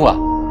बार क्यों हुआ?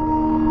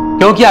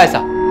 क्यों किया ऐसा?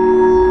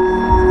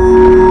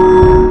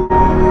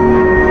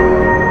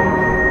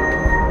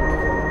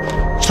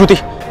 श्रुति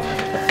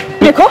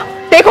देखो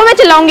देखो, मैं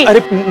चिल्लाऊंगी।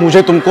 अरे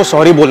मुझे तुमको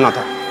सॉरी बोलना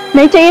था।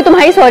 नहीं चाहिए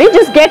तुम्हारी सॉरी,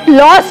 जस्ट गेट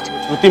लॉस्ट।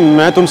 श्रुति,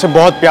 मैं तुमसे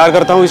बहुत प्यार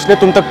करता हूँ, इसलिए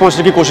तुम तक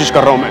पहुंचने की कोशिश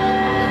कर रहा हूं मैं।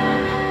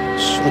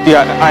 श्रुति,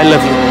 आई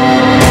लव यू।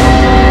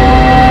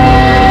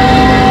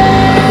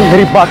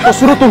 मेरी बात तो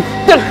सुनो तुम।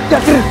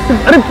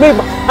 अरे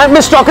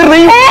मैं स्टॉकर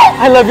नहीं हूँ।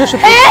 I love you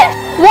Shruti.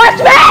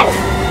 Watchman,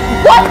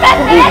 watchman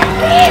please.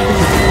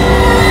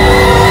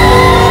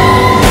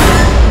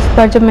 इस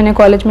बार जब मैंने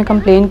कॉलेज में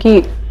कंप्लेन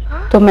की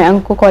तो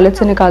मयंक को कॉलेज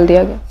से निकाल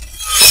दिया गया।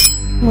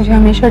 मुझे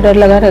हमेशा डर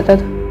लगा रहता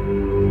था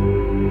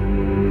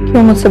कि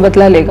वो मुझसे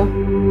बदला लेगा,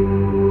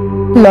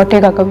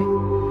 लौटेगा कभी,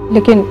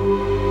 लेकिन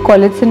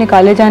कॉलेज से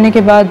निकाले जाने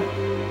के बाद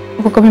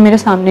वो कभी मेरे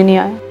सामने नहीं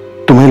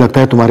आया। तुम्हें लगता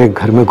है तुम्हारे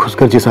घर में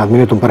घुसकर जिस आदमी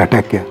ने तुम पर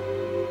अटैक किया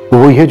वो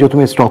वही है जो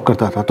तुम्हें स्टॉक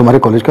करता था, तुम्हारे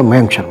कॉलेज का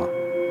मयंक शर्मा?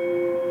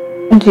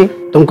 जी।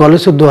 तुम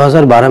कॉलेज से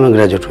 2012 में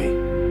ग्रेजुएट हुई,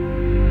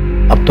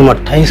 अब तुम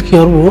 28 की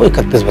और वो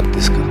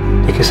 31-32 का।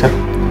 देखिए सर,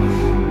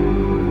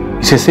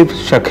 मुझे सिर्फ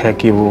शक है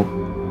कि वो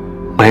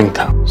मयंक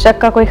था। शक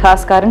का कोई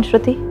खास कारण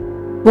श्रुति?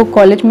 वो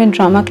कॉलेज में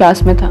ड्रामा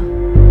क्लास में था।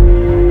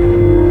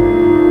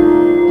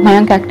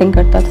 मयंक एक्टिंग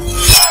करता था।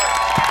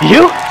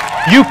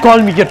 You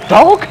call me a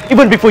dog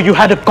even before you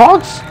had a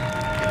cause?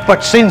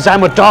 But since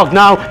I'm a dog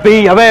now, be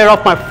aware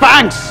of my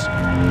fangs.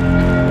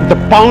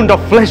 The pound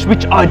of flesh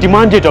which I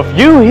demanded of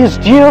you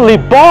is dearly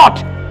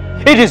bought.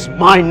 It is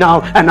mine now,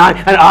 and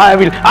I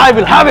will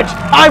have it.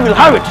 I will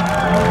have it.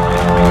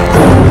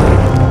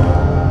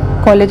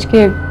 College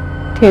के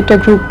theatre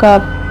group का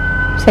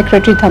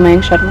secretary था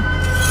मयंक शर्मा।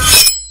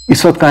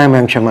 इस वक्त कहाँ है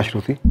मयंक शर्मा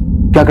श्रुति?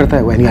 क्या करता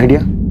है वो? Any idea?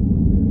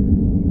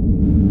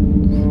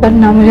 पर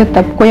ना मुझे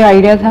तब कोई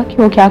आइडिया था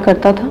कि वो क्या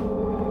करता था,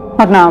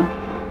 और ना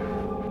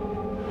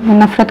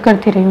मैं नफरत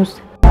करती रही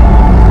उससे।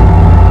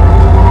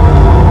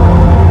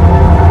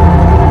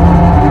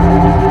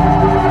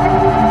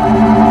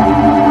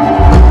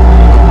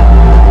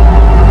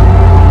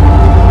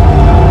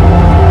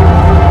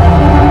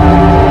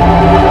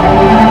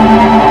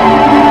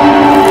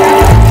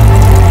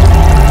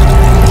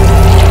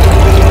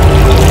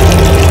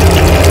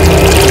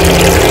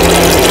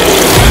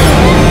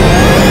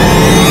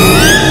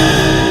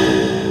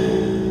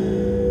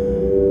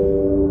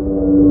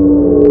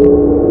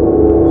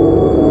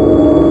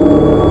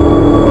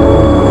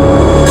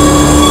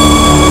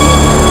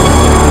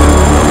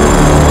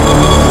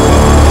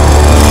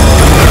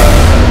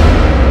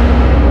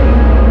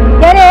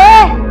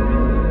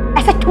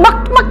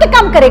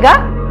 करेगा?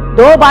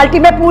 2 बाल्टी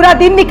में पूरा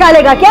दिन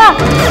निकालेगा क्या?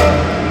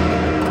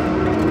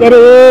 अरे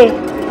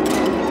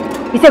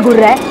किसे घूर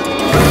रहा है?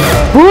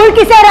 भूल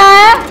किसे रहा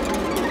है?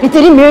 ये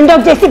तेरी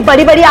मेंढक जैसी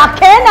बड़ी बड़ी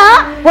आंखें है ना,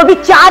 वो भी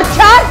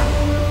 4-4।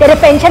 तेरे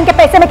पेंशन के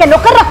पैसे में क्या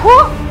नौकर रखूं?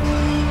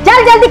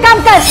 चल जल्दी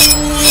काम कर,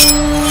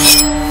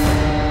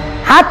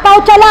 हाथ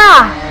पाँव चला।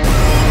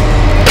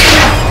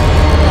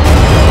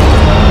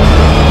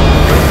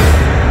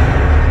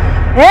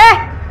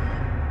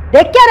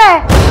 देख क्या रहा है?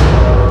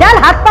 चल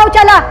हाथ पाँव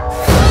चला।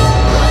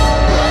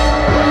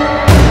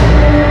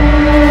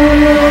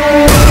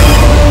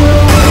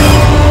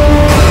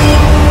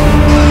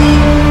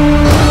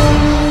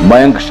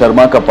 मयंक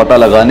शर्मा का पता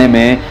लगाने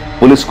में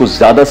पुलिस को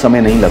ज्यादा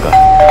समय नहीं लगा।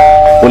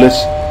 पुलिस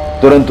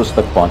तुरंत उस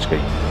तक पहुंच गई।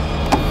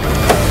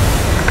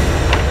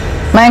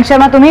 मयंक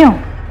शर्मा तुम ही हो?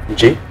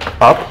 जी।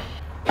 आप?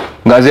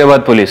 गाजियाबाद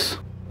पुलिस।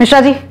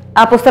 मिश्रा जी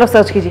आप उस तरफ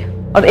सर्च कीजिए,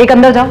 और एक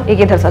अंदर जाओ,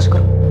 एक इधर सर्च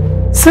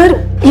करो। सर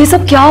ये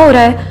सब क्या हो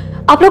रहा है?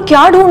 आप लोग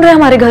क्या ढूंढ रहे हैं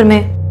हमारे घर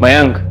में?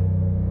 मयंक,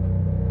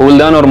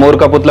 फूलदान और मोर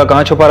का पुतला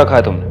कहाँ छुपा रखा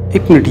है तुमने?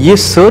 एक मिनट, ये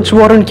सर्च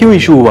वारंट क्यों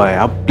इशू हुआ है?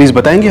 आप प्लीज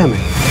बताएंगे हमें।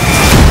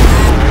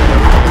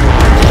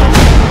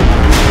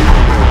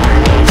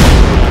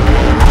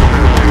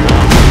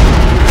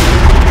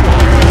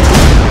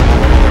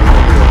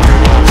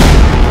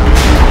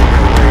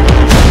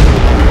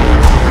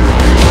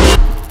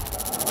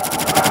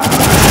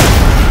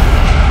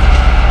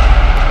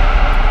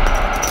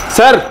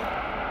 सर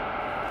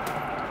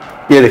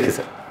ये देखिए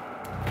सर।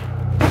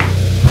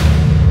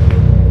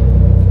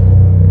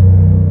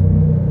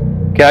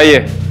 क्या ये?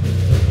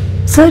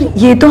 सर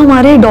ये तो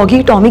हमारे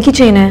डॉगी टॉमी की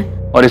चेन है।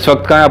 और इस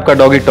वक्त कहाँ है आपका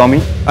डॉगी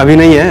टॉमी? अभी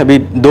नहीं है, अभी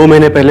 2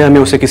 महीने पहले हमें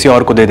उसे किसी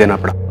और को दे देना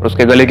पड़ा। और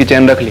उसके गले की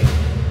चेन रख ली?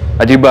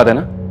 अजीब बात है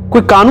ना।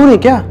 कोई कानून है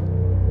क्या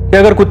कि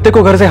अगर कुत्ते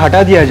को घर से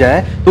हटा दिया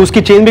जाए तो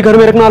उसकी चेन भी घर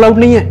में रखना अलाउड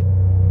नहीं है?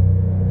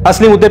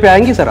 असली मुद्दे पे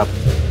आएंगे सर आप।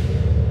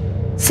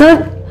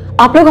 सर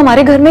आप लोग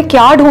हमारे घर में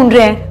क्या ढूंढ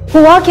रहे हैं?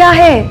 हुआ क्या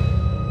है?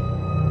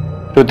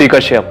 श्रुति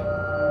कश्यप,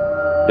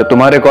 जब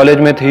तुम्हारे कॉलेज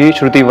में थी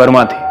श्रुति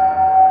वर्मा थी,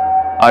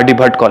 आरडी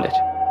भट्ट कॉलेज।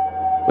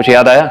 कुछ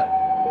याद आया?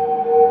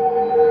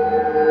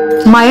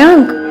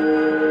 मयंक,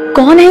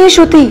 कौन है ये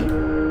श्रुति?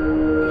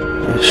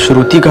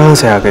 श्रुति कहां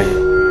से आ गए?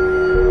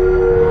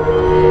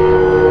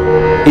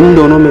 इन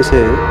दोनों में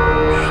से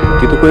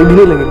श्रुति तो कोई भी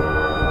नहीं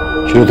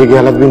लगी। श्रुति की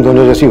हालत भी इन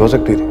दोनों जैसी हो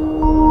सकती थी,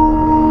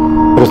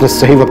 पर उसने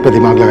सही वक्त पे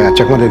दिमाग लगाया,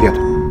 चकमा दे दिया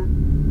था।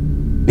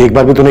 एक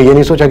बार भी तूने ये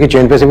नहीं सोचा कि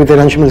चेन पे से भी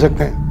तेरे अंश मिल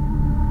सकते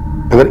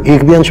हैं? अगर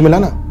एक भी अंश मिला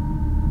ना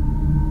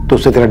तो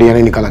उससे तेरा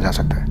डीएनए निकाला जा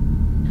सकता है।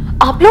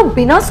 आप लोग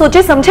बिना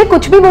सोचे समझे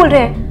कुछ भी बोल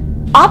रहे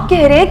हैं। आप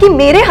कह रहे हैं कि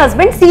मेरे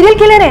हस्बैंड सीरियल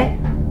किलर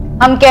हैं।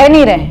 हम कह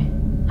नहीं रहे,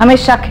 हमें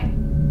शक है।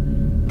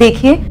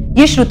 देखिए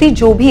ये श्रुति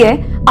जो भी है,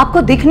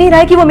 आपको दिख नहीं रहा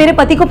है कि वो मेरे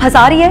पति को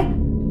फंसा रही है?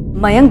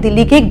 मयंक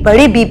दिल्ली के एक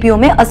बड़े बीपीओ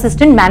में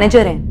असिस्टेंट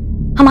मैनेजर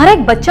हैं। हमारा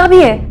एक बच्चा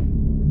भी है।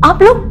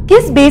 आप लोग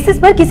किस बेसिस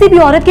पर किसी भी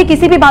औरत के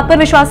किसी भी बात पर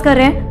विश्वास कर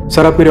रहे हैं?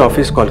 सर आप मेरे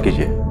ऑफिस कॉल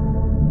कीजिए।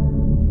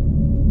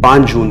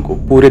 5 जून को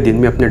पूरे दिन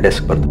में अपने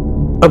डेस्क पर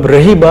था। अब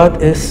रही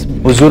बात इस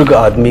बुजुर्ग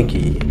आदमी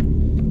की,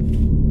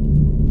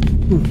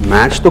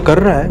 मैच तो कर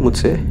रहा है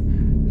मुझसे।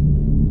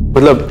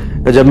 मतलब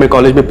जब मैं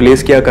कॉलेज में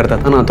प्लेस किया करता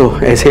था ना, तो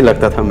ऐसे ही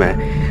लगता था मैं।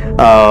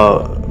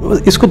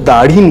 इसको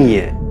दाढ़ी नहीं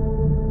है,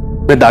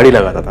 मैं दाढ़ी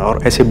लगाता था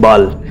और ऐसे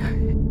बाल।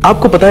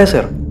 आपको पता है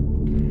सर,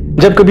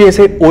 जब कभी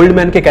ऐसे ओल्ड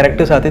मैन के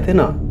कैरेक्टर्स आते थे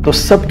ना, तो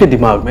सबके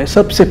दिमाग में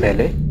सबसे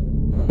पहले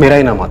मेरा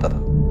ही नाम आता था।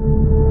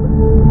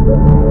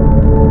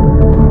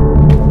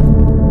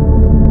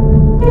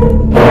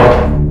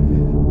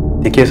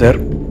 देखिए सर,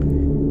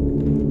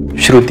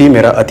 श्रुति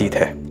मेरा अतीत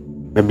है।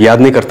 मैं याद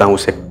नहीं करता हूं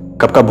उसे,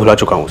 कब का भुला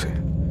चुका हूं उसे।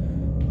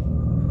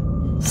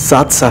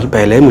 7 साल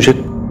पहले मुझे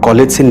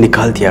कॉलेज से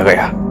निकाल दिया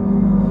गया।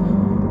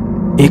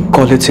 एक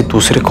कॉलेज से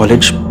दूसरे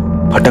कॉलेज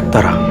भटकता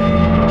रहा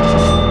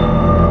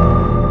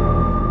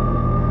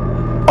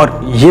और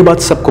यह बात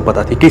सबको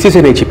पता थी, किसी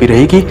से नहीं छिपी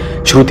रही कि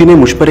श्रुति ने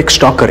मुझ पर एक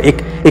स्टॉकर,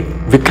 एक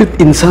विकृत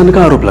इंसान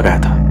का आरोप लगाया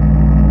था।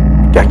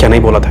 क्या क्या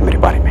नहीं बोला था मेरे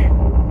बारे में।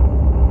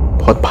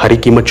 बहुत भारी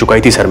कीमत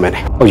चुकाई थी सर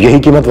मैंने। और यही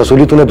कीमत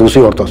वसूली तूने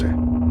दूसरी औरतों से,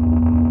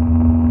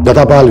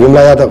 लतापाल,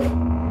 विमला यादव,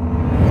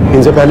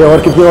 इनसे पहले और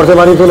कितनी औरतें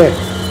मारी तूने?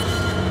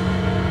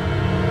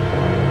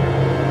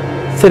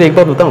 सर एक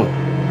बात बताऊं,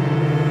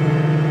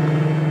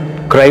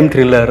 क्राइम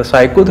थ्रिलर,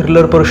 साइको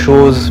थ्रिलर पर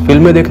शोज,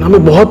 फिल्में देखना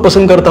मैं बहुत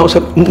पसंद करता हूं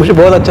सर, मुझे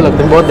बहुत अच्छा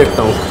लगता है, बहुत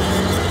देखता हूं।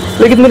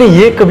 लेकिन मैंने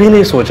ये कभी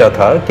नहीं सोचा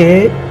था कि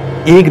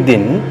एक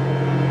दिन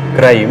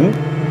क्राइम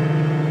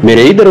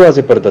मेरे ही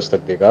दरवाजे पर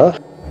दस्तक देगा,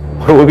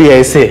 और वो भी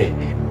ऐसे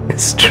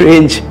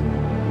स्ट्रेंज।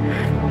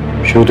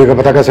 श्रुति का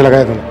पता कैसे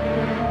लगाया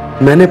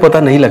तूने? मैंने पता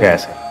नहीं लगाया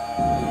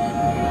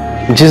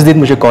सर। जिस दिन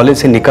मुझे कॉलेज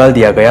से निकाल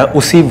दिया गया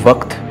उसी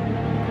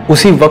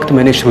वक्त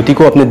मैंने श्रुति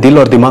को अपने दिल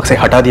और दिमाग से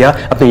हटा दिया,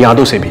 अपनी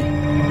यादों से भी।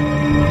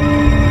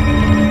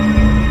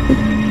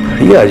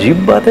 ये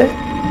अजीब बात है,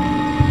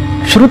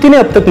 श्रुति ने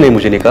अब तक नहीं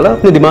मुझे निकाला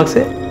अपने दिमाग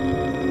से।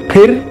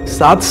 फिर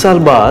 7 साल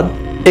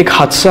बाद एक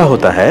हादसा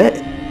होता है,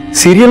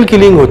 सीरियल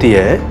किलिंग होती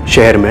है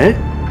शहर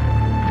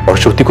में, और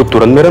श्रुति को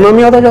तुरंत मेरा नाम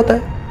याद आ जाता है।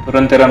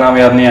 तुरंत तेरा नाम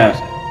याद नहीं आया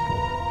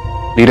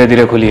उसे, धीरे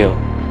धीरे खुली है वो।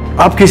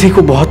 आप किसी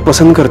को बहुत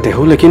पसंद करते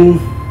हो लेकिन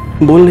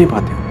बोल नहीं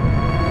पाते हो,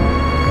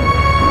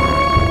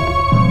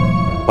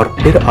 और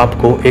फिर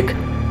आपको एक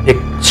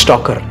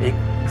स्टॉकर, एक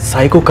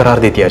साइको करार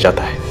दे दिया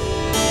जाता है।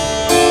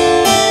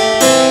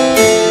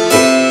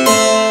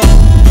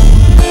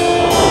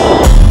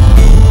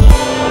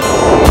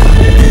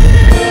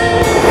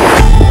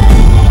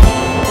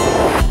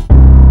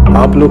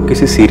 आप लोग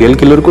किसी सीरियल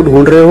किलर को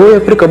ढूंढ रहे हो या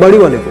फिर कबाड़ी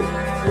वाले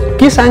को?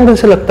 किस एंगल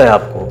से लगता है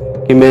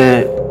आपको कि मैं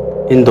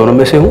इन दोनों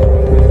में से हूं,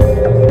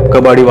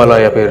 कबाड़ी वाला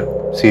या फिर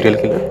सीरियल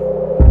किलर?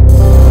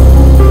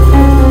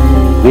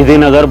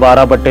 विधिनगर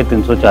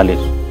 12/340,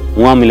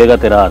 वहां मिलेगा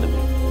तेरा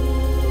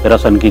आदमी, तेरा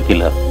सनकी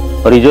किलर।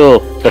 और ये जो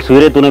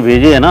तस्वीरें तूने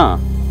भेजी है ना,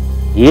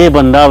 ये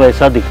बंदा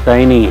वैसा दिखता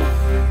ही नहीं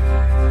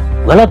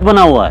है, गलत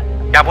बना हुआ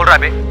है। क्या बोल रहा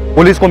है बे?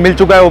 पुलिस को मिल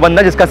चुका है वो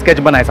बंदा जिसका स्केच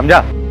बना है, समझा?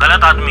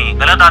 गलत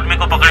आदमी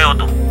को पकड़े हो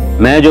तुम।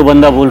 मैं जो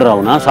बंदा बोल रहा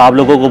हूँ ना, साहब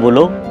लोगों को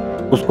बोलो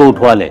उसको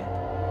उठवा ले।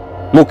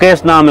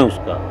 मुकेश नाम है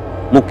उसका,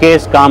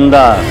 मुकेश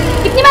कामदार।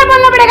 कितनी बार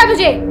बोलना पड़ेगा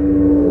तुझे?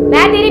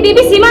 मैं तेरी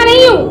बीबी सीमा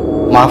नहीं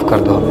हूँ। माफ कर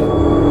दो,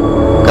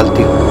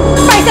 गलती हो।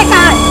 पैसे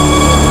कहाँ हैं?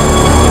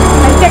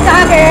 पैसे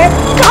कहाँ गए?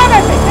 कहाँ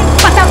गए पैसे?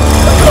 पता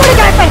उड़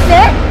गए पैसे?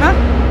 हाँ?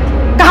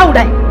 कहाँ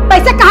उड़ाए?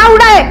 पैसे कहाँ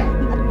उड़ाए?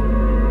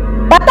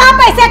 बता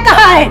पैसे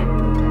कहाँ है?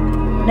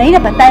 नहीं ना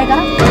बताएगा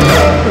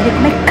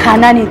तो मैं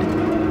खाना नहीं दूँ।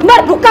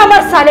 मर भूखा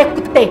मर साले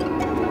कुत्ते।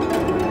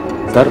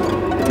 सर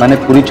मैंने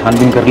पूरी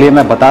छानबीन कर ली है,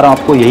 मैं बता रहा हूँ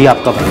आपको, यही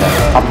आपका बंदा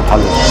है, आप उठा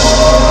लो।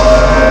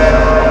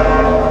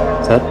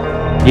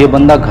 सर ये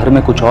बंदा घर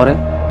में कुछ और है,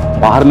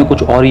 बाहर में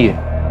कुछ और ही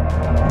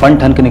है, फन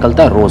ठन के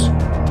निकलता है रोज।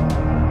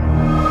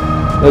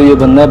 तो ये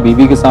बंदा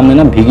बीवी के सामने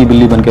ना भीगी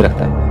बिल्ली बन के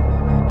रखता है,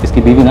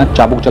 इसकी बीवी ना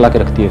चाबुक चला के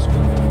रखती है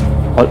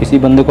इसको। और इसी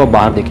बंदे को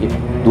बाहर देखिए,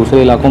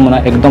 दूसरे इलाकों में ना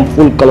एकदम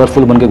फुल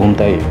कलरफुल बन के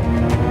घूमता है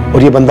ये।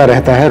 और ये बंदा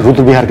रहता है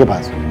रुद्र विहार के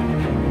पास,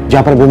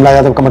 जहाँ पर विमला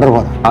यादव का मर्डर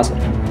हुआ था। हाँ सर,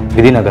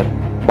 विधिनगर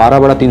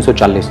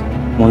 12/340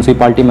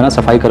 म्यूनसिपालिटी में ना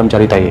सफाई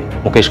कर्मचारी था ये,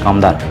 मुकेश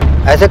कामदार।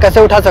 ऐसे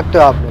कैसे उठा सकते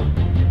हो आप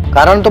लोग?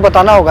 कारण तो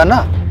बताना होगा ना।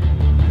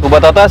 तू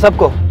बताता है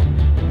सबको,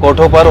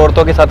 कोठों पर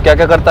औरतों के साथ क्या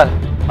क्या करता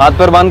है, हाथ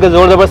पैर बांध के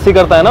जोर जबरदस्ती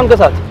करता है ना उनके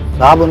साथ।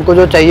 साहब उनको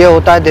जो चाहिए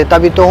होता है देता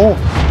भी तो हूँ।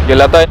 ये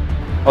लता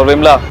और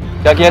विमला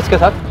क्या किया इसके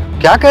साथ?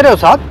 क्या कह रहे हो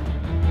साहब?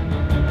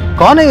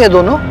 कौन है ये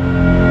दोनों?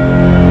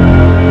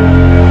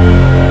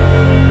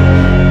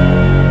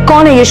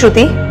 कौन है ये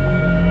श्रुति?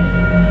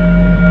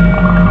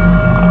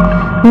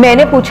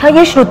 मैंने पूछा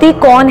ये श्रुति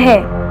कौन है?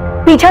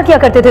 पीछा किया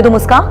करते थे तुम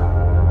उसका?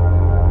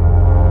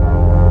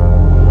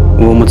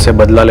 वो मुझसे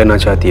बदला लेना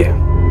चाहती है।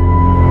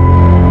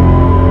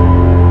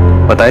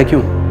 पता है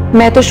क्यों?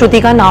 मैं तो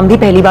श्रुति का नाम भी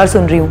पहली बार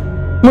सुन रही हूँ,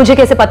 मुझे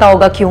कैसे पता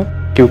होगा क्यों?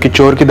 क्योंकि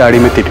चोर की दाढ़ी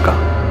में तिटका,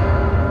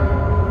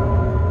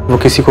 वो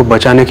किसी को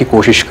बचाने की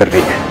कोशिश कर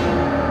रही है।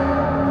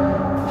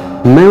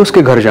 मैं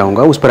उसके घर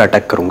जाऊंगा, उस पर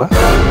अटैक करूंगा,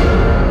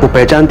 वो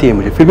पहचानती है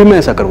मुझे, फिर भी मैं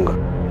ऐसा करूंगा।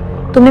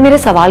 तुमने मेरे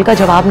सवाल का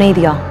जवाब नहीं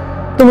दिया,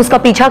 तुम उसका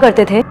पीछा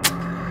करते थे।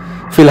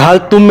 फिलहाल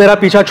तुम मेरा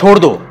पीछा छोड़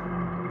दो,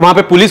 वहां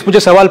पे पुलिस मुझे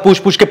सवाल पूछ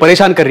पूछ के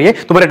परेशान कर रही है,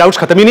 तुम्हारे डाउट्स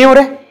खत्म ही नहीं हो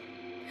रहे।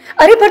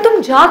 अरे पर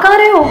तुम जा कहां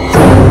रहे हो?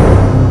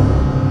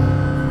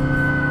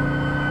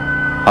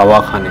 हवा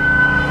खाने।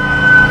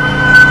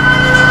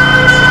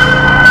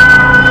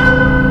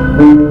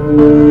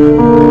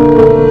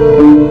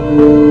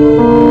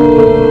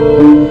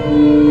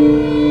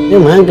 ये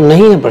महंग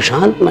नहीं है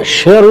प्रशांत, मैं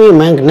श्योर हूं ये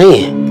महंग नहीं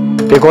है।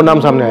 एक और नाम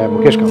सामने आया,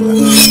 मुकेश कामदार।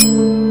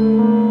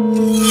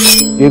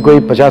 ये कोई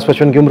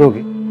 50-55 की उम्र होगी,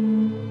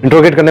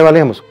 इंट्रोगेट करने वाले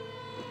हैं हम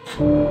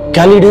उसको।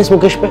 क्या लीड है इस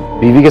मुकेश पे?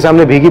 बीवी के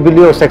सामने भीगी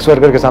बिल्ली और सेक्स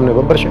वर्कर के सामने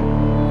बब्बर शेर।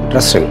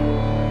 इंटरेस्टिंग,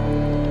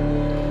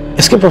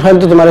 इसकी प्रोफाइल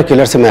तो तुम्हारे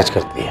किलर से मैच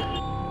करती है।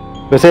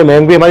 वैसे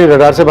महंग भी हमारी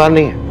रडार से बाहर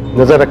नहीं है,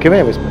 नजर रखे हुए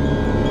हैं इस पर।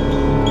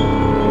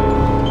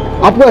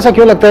 आपको ऐसा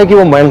क्यों लगता है कि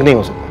वो मयंक नहीं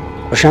हो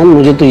सकता? प्रशांत,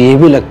 मुझे तो ये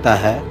भी लगता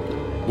है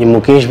ये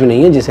मुकेश भी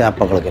नहीं है जिसे आप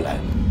पकड़ के लाए।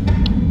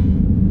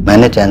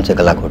 मैंने चैन से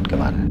गला घोट के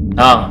मारा है।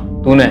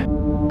 हाँ, तूने।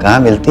 कहाँ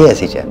मिलती है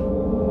ऐसी चैन?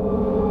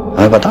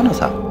 हमें बताओ ना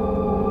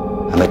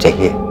साहब, हमें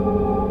चाहिए।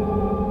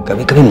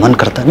 कभी कभी मन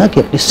करता है ना कि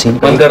अपनी सीमा,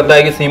 मन करता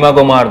है कि सीमा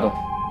को मार दो।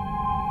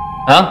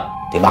 हाँ,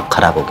 दिमाग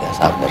खराब हो गया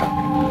साहब मेरा,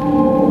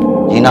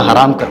 जीना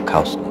हराम कर रखा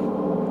उसने।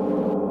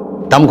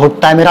 दम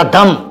घुटता है मेरा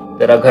दम।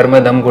 तेरा घर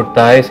में दम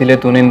घुटता है, इसीलिए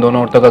तूने इन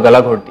दोनों औरतों का गला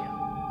घोट दिया,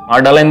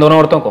 मार डाला इन दोनों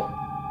औरतों को।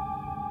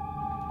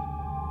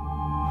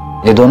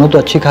 ये दोनों तो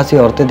अच्छी खासी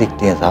औरतें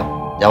दिखती हैं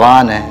साहब,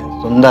 जवान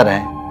हैं, सुंदर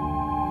हैं,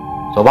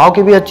 स्वभाव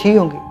की भी अच्छी ही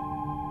होंगी।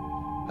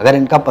 अगर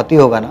इनका पति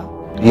होगा ना,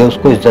 ये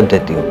उसको इज्जत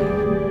देती होगी।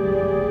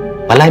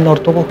 भला इन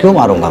औरतों को क्यों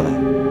मारूंगा मैं?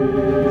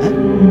 है?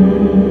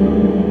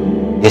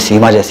 ये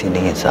सीमा जैसी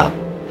नहीं है साहब।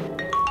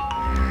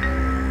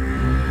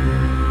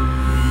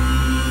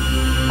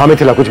 हाँ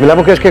मिथिला, कुछ मिला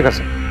मुकेश के घर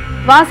से?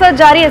 वहां सर्च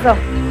जारी है सर,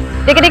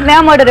 लेकिन एक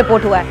नया मर्डर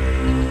रिपोर्ट हुआ है।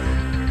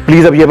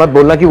 प्लीज अब ये मत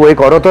बोलना कि वो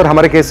एक औरत है और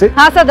हमारे केस से।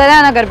 हाँ सर,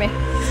 दरिया नगर में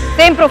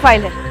सेम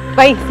प्रोफाइल है,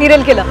 वही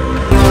सीरियल किलर।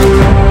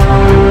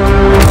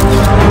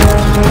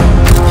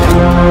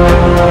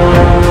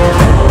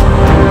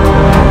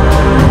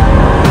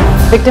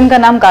 विक्टिम का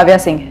नाम काव्या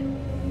सिंह है।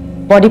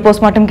 बॉडी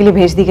पोस्टमार्टम के लिए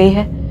भेज दी गई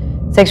है।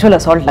 सेक्सुअल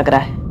असॉल्ट लग रहा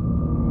है।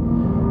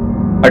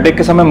 अटैक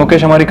के समय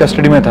मुकेश हमारी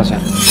कस्टडी में था सर,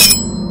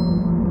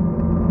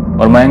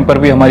 और मयंक पर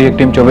भी हमारी एक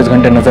टीम 24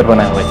 घंटे नजर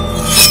बनाए हुए थी।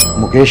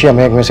 मुकेश या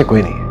मयंक में से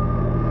कोई नहीं है।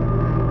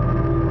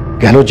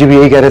 गहलोत जी भी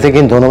यही कह रहे थे कि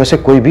इन दोनों में से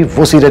कोई भी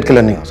वो सीरियल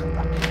किलर नहीं हो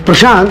सकता।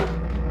 प्रशांत,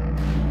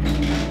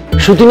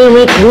 श्रुति ने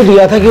हमें क्लू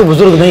दिया था कि वो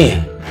बुजुर्ग नहीं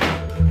है।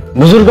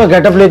 बुजुर्ग का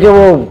गेटअप लेके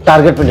वो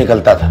टारगेट पे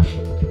निकलता था।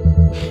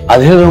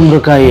 अधेड़ उम्र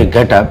का ये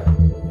गेटअप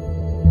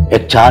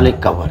एक चाल, एक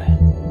कवर है।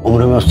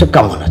 उम्र में उससे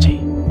कम होना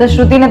चाहिए। तो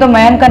श्रुति ने तो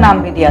मयंक का नाम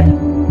भी दिया था,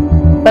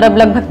 पर अब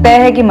लगभग तय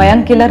है कि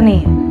मयंक किलर नहीं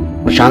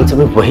है। प्रशांत से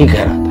मैं वही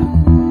कह रहा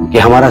था कि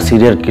हमारा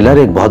सीरियल किलर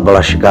एक बहुत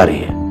बड़ा शिकारी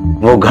है।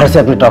 वो घर से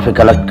अपनी ट्रॉफी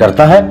कलेक्ट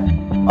करता है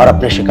और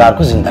अपने शिकार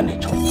को जिंदा नहीं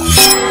छोड़ता।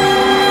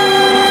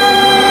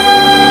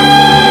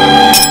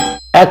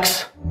 एक्स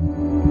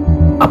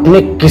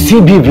अपने किसी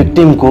भी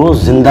विक्टिम को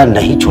जिंदा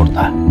नहीं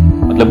छोड़ता है।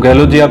 मतलब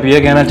गहलोत जी, आप ये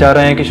कहना चाह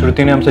रहे हैं कि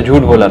श्रुति ने हमसे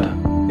झूठ बोला था?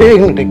 एक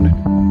मिनट।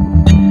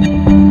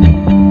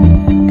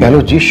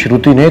 गहलोत जी,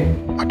 श्रुति ने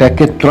अटैक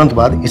के तुरंत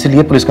बाद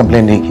इसलिए पुलिस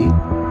कंप्लेन नहीं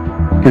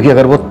की क्योंकि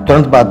अगर वो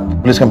तुरंत बाद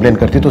पुलिस कंप्लेन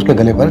करती तो उसके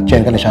गले पर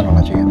चैन का निशान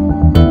होना चाहिए।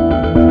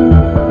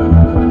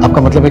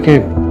 आपका मतलब है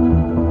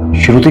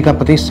कि श्रुति का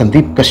पति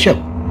संदीप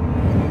कश्यप?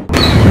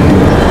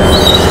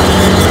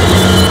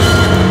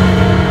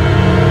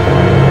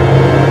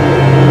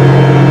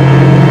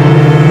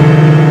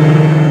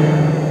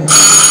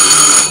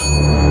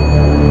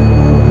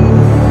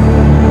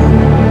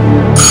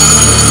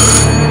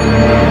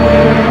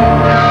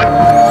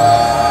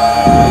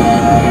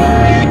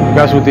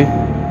 क्या श्रुति,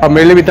 अब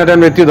मेरे लिए भी इतना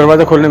टाइम लेती हो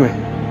दरवाजा खोलने में?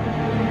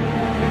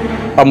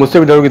 अब मुझसे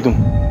भी डरोगी तुम?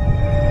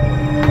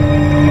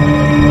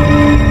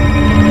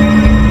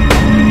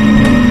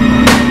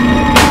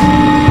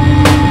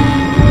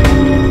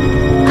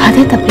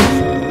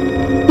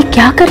 ये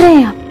क्या कर रहे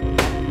हैं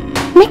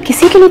आप? मैं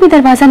किसी के लिए भी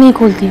दरवाजा नहीं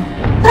खोलती हूँ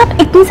और आप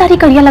इतनी सारी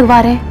कड़ियां लगवा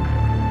रहे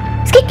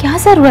हैं। इसकी क्या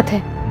जरूरत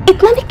है?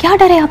 इतना भी क्या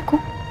डर है आपको?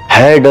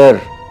 है डर,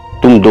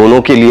 तुम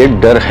दोनों के लिए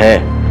डर है।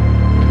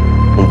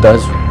 मुमताज,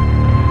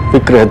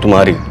 फिक्र है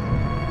तुम्हारी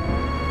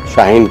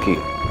शाहीन की।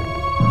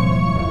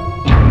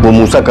 वो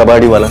मूसा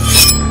कबाड़ी वाला,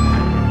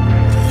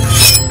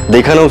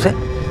 देखा ना उसे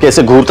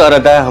कैसे घूरता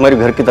रहता है हमारे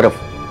घर की तरफ,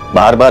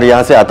 बार बार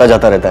यहां से आता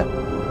जाता रहता है।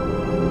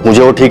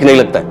 मुझे वो ठीक नहीं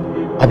लगता है।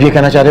 अब ये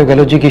कहना चाह रहे हो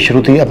गहलोत जी कि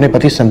श्रुति अपने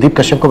पति संदीप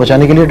कश्यप को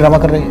बचाने के लिए ड्रामा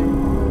कर रही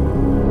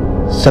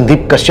है?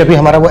 संदीप कश्यप ही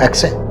हमारा वो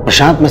एक्स है।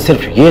 प्रशांत, मैं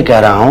सिर्फ ये कह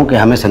रहा हूं कि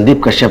हमें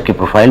संदीप कश्यप की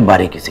प्रोफाइल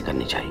बारीकी से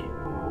करनी चाहिए।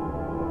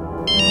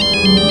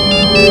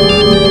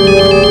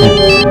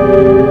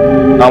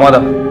 आमादा,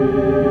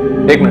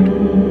 एक मिनट।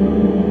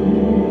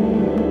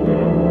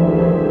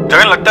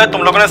 जगन, लगता है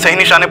तुम लोगों ने सही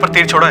निशाने पर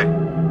तीर छोड़ा है।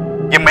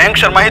 ये मयंक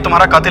शर्मा ही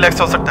तुम्हारा कातिल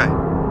एक्स हो सकता है।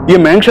 ये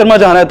मयंक शर्मा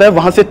जहां रहता है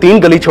वहां से 3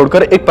 गली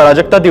छोड़कर एक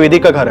प्राजक्ता द्विवेदी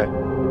का घर है।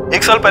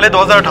 1 साल पहले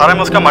 2018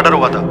 में उसका मर्डर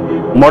हुआ था।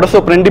 मॉडस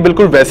ऑपरेंडी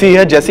बिल्कुल वैसी ही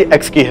है जैसी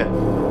एक्स की है।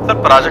 सर,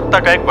 प्राजक्ता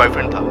का एक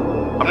बॉयफ्रेंड था,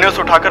 हमने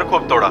उसे उठाकर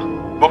खूब तोड़ा,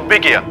 बुक भी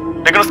किया,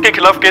 लेकिन उसके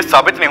खिलाफ केस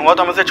साबित नहीं हुआ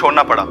तो हमें उसे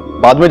छोड़ना पड़ा।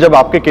 बाद में जब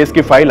आपके केस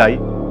की फाइल आई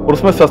और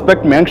उसमें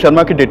सस्पेक्ट मयंक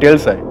शर्मा की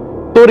डिटेल्स है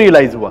तो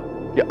रियलाइज हुआ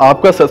कि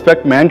आपका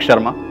सस्पेक्ट मयंक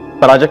शर्मा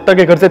प्राजक्ता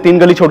के घर से 3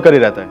 गली छोड़कर ही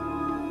रहता है।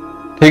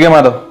 ठीक है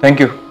माधव,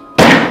 थैंक यू।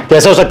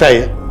 कैसे हो सकता है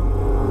ये?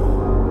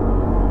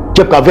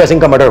 जब काव्या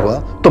सिंह का मर्डर हुआ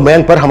तो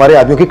मयंक पर हमारे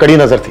आदमियों की कड़ी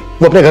नजर थी,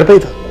 वो अपने घर पे ही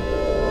था।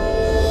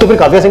 तो फिर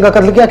काव्या सिंह का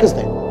कत्ल किया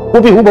किसने?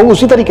 वो भी हूबहू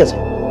उसी तरीके से।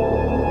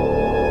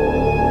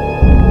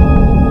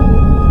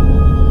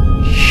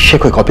 ये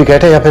कोई कॉपी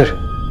कैट है या फिर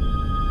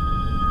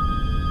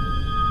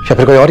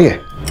कोई और ही है?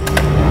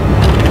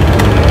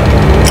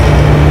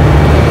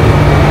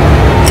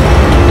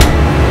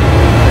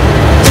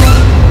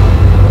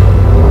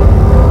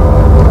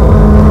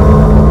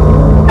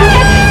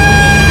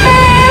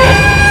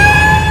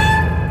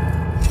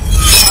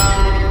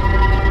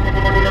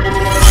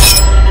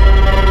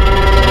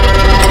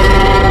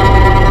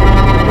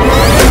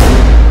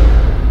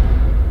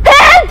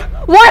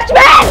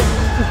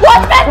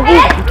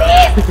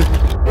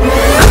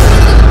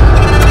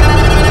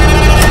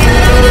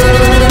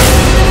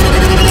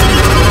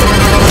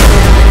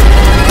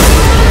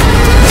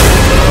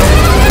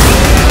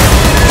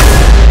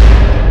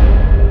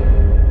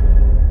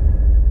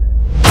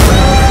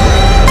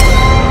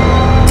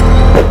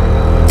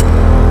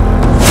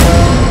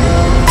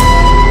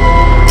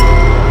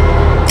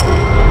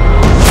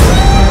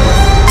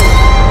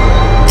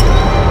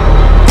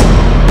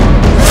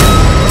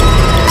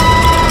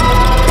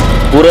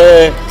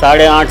 पूरे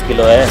 8.5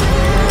 किलो है।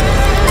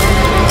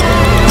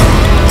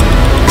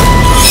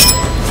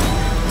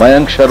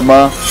 मयंक शर्मा,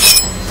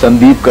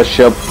 संदीप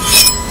कश्यप,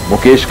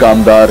 मुकेश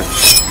कामदार,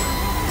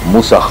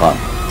 मूसा खान।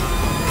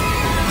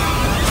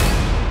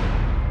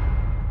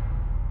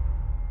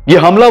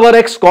 यह हमलावर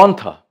एक्स कौन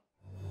था?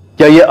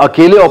 क्या यह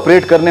अकेले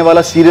ऑपरेट करने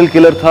वाला सीरियल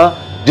किलर था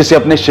जिसे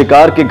अपने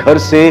शिकार के घर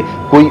से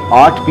कोई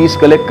 8 पीस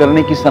कलेक्ट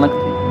करने की सनक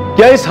थी?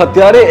 क्या इस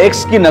हत्यारे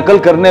एक्स की नकल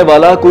करने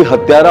वाला कोई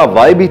हत्यारा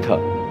वाई भी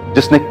था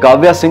जिसने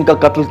काव्या सिंह का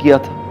कत्ल किया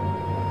था?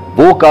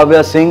 वो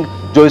काव्या सिंह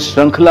जो इस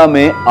श्रृंखला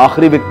में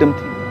आखिरी विक्टिम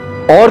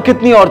थी। और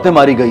कितनी औरतें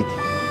मारी गई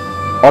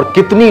थी और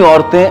कितनी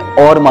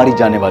औरतें और मारी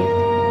जाने वाली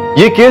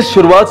थी? यह केस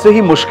शुरुआत से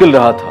ही मुश्किल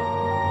रहा था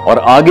और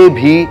आगे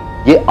भी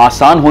यह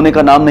आसान होने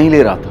का नाम नहीं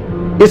ले रहा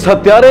था। इस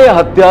हत्यारे या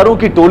हत्यारों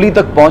की टोली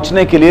तक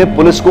पहुंचने के लिए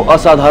पुलिस को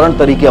असाधारण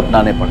तरीके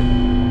अपनाने पड़े,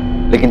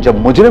 लेकिन जब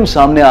मुजरिम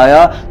सामने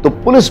आया तो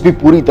पुलिस भी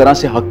पूरी तरह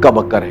से हक्का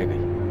बक्का रह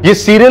गई। यह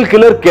सीरियल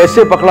किलर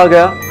कैसे पकड़ा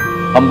गया,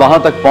 हम वहां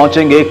तक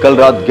पहुंचेंगे कल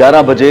रात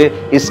 11 बजे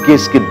इस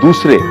केस के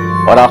दूसरे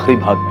और आखिरी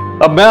भाग में।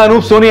 अब मैं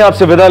अनूप सोनी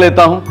आपसे विदा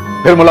लेता हूं,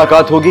 फिर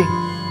मुलाकात होगी।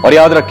 और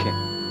याद रखें,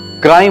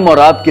 क्राइम और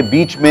आपके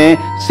बीच में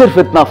सिर्फ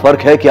इतना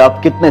फर्क है कि आप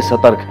कितने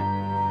सतर्क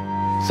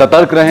हैं।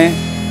 सतर्क रहें,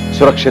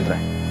 सुरक्षित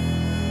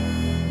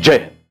रहें। जय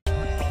Hind.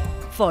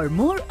 For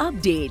more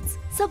updates,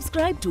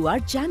 subscribe to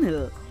our channel,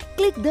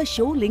 click the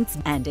show links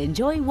and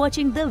enjoy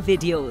watching the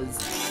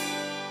videos.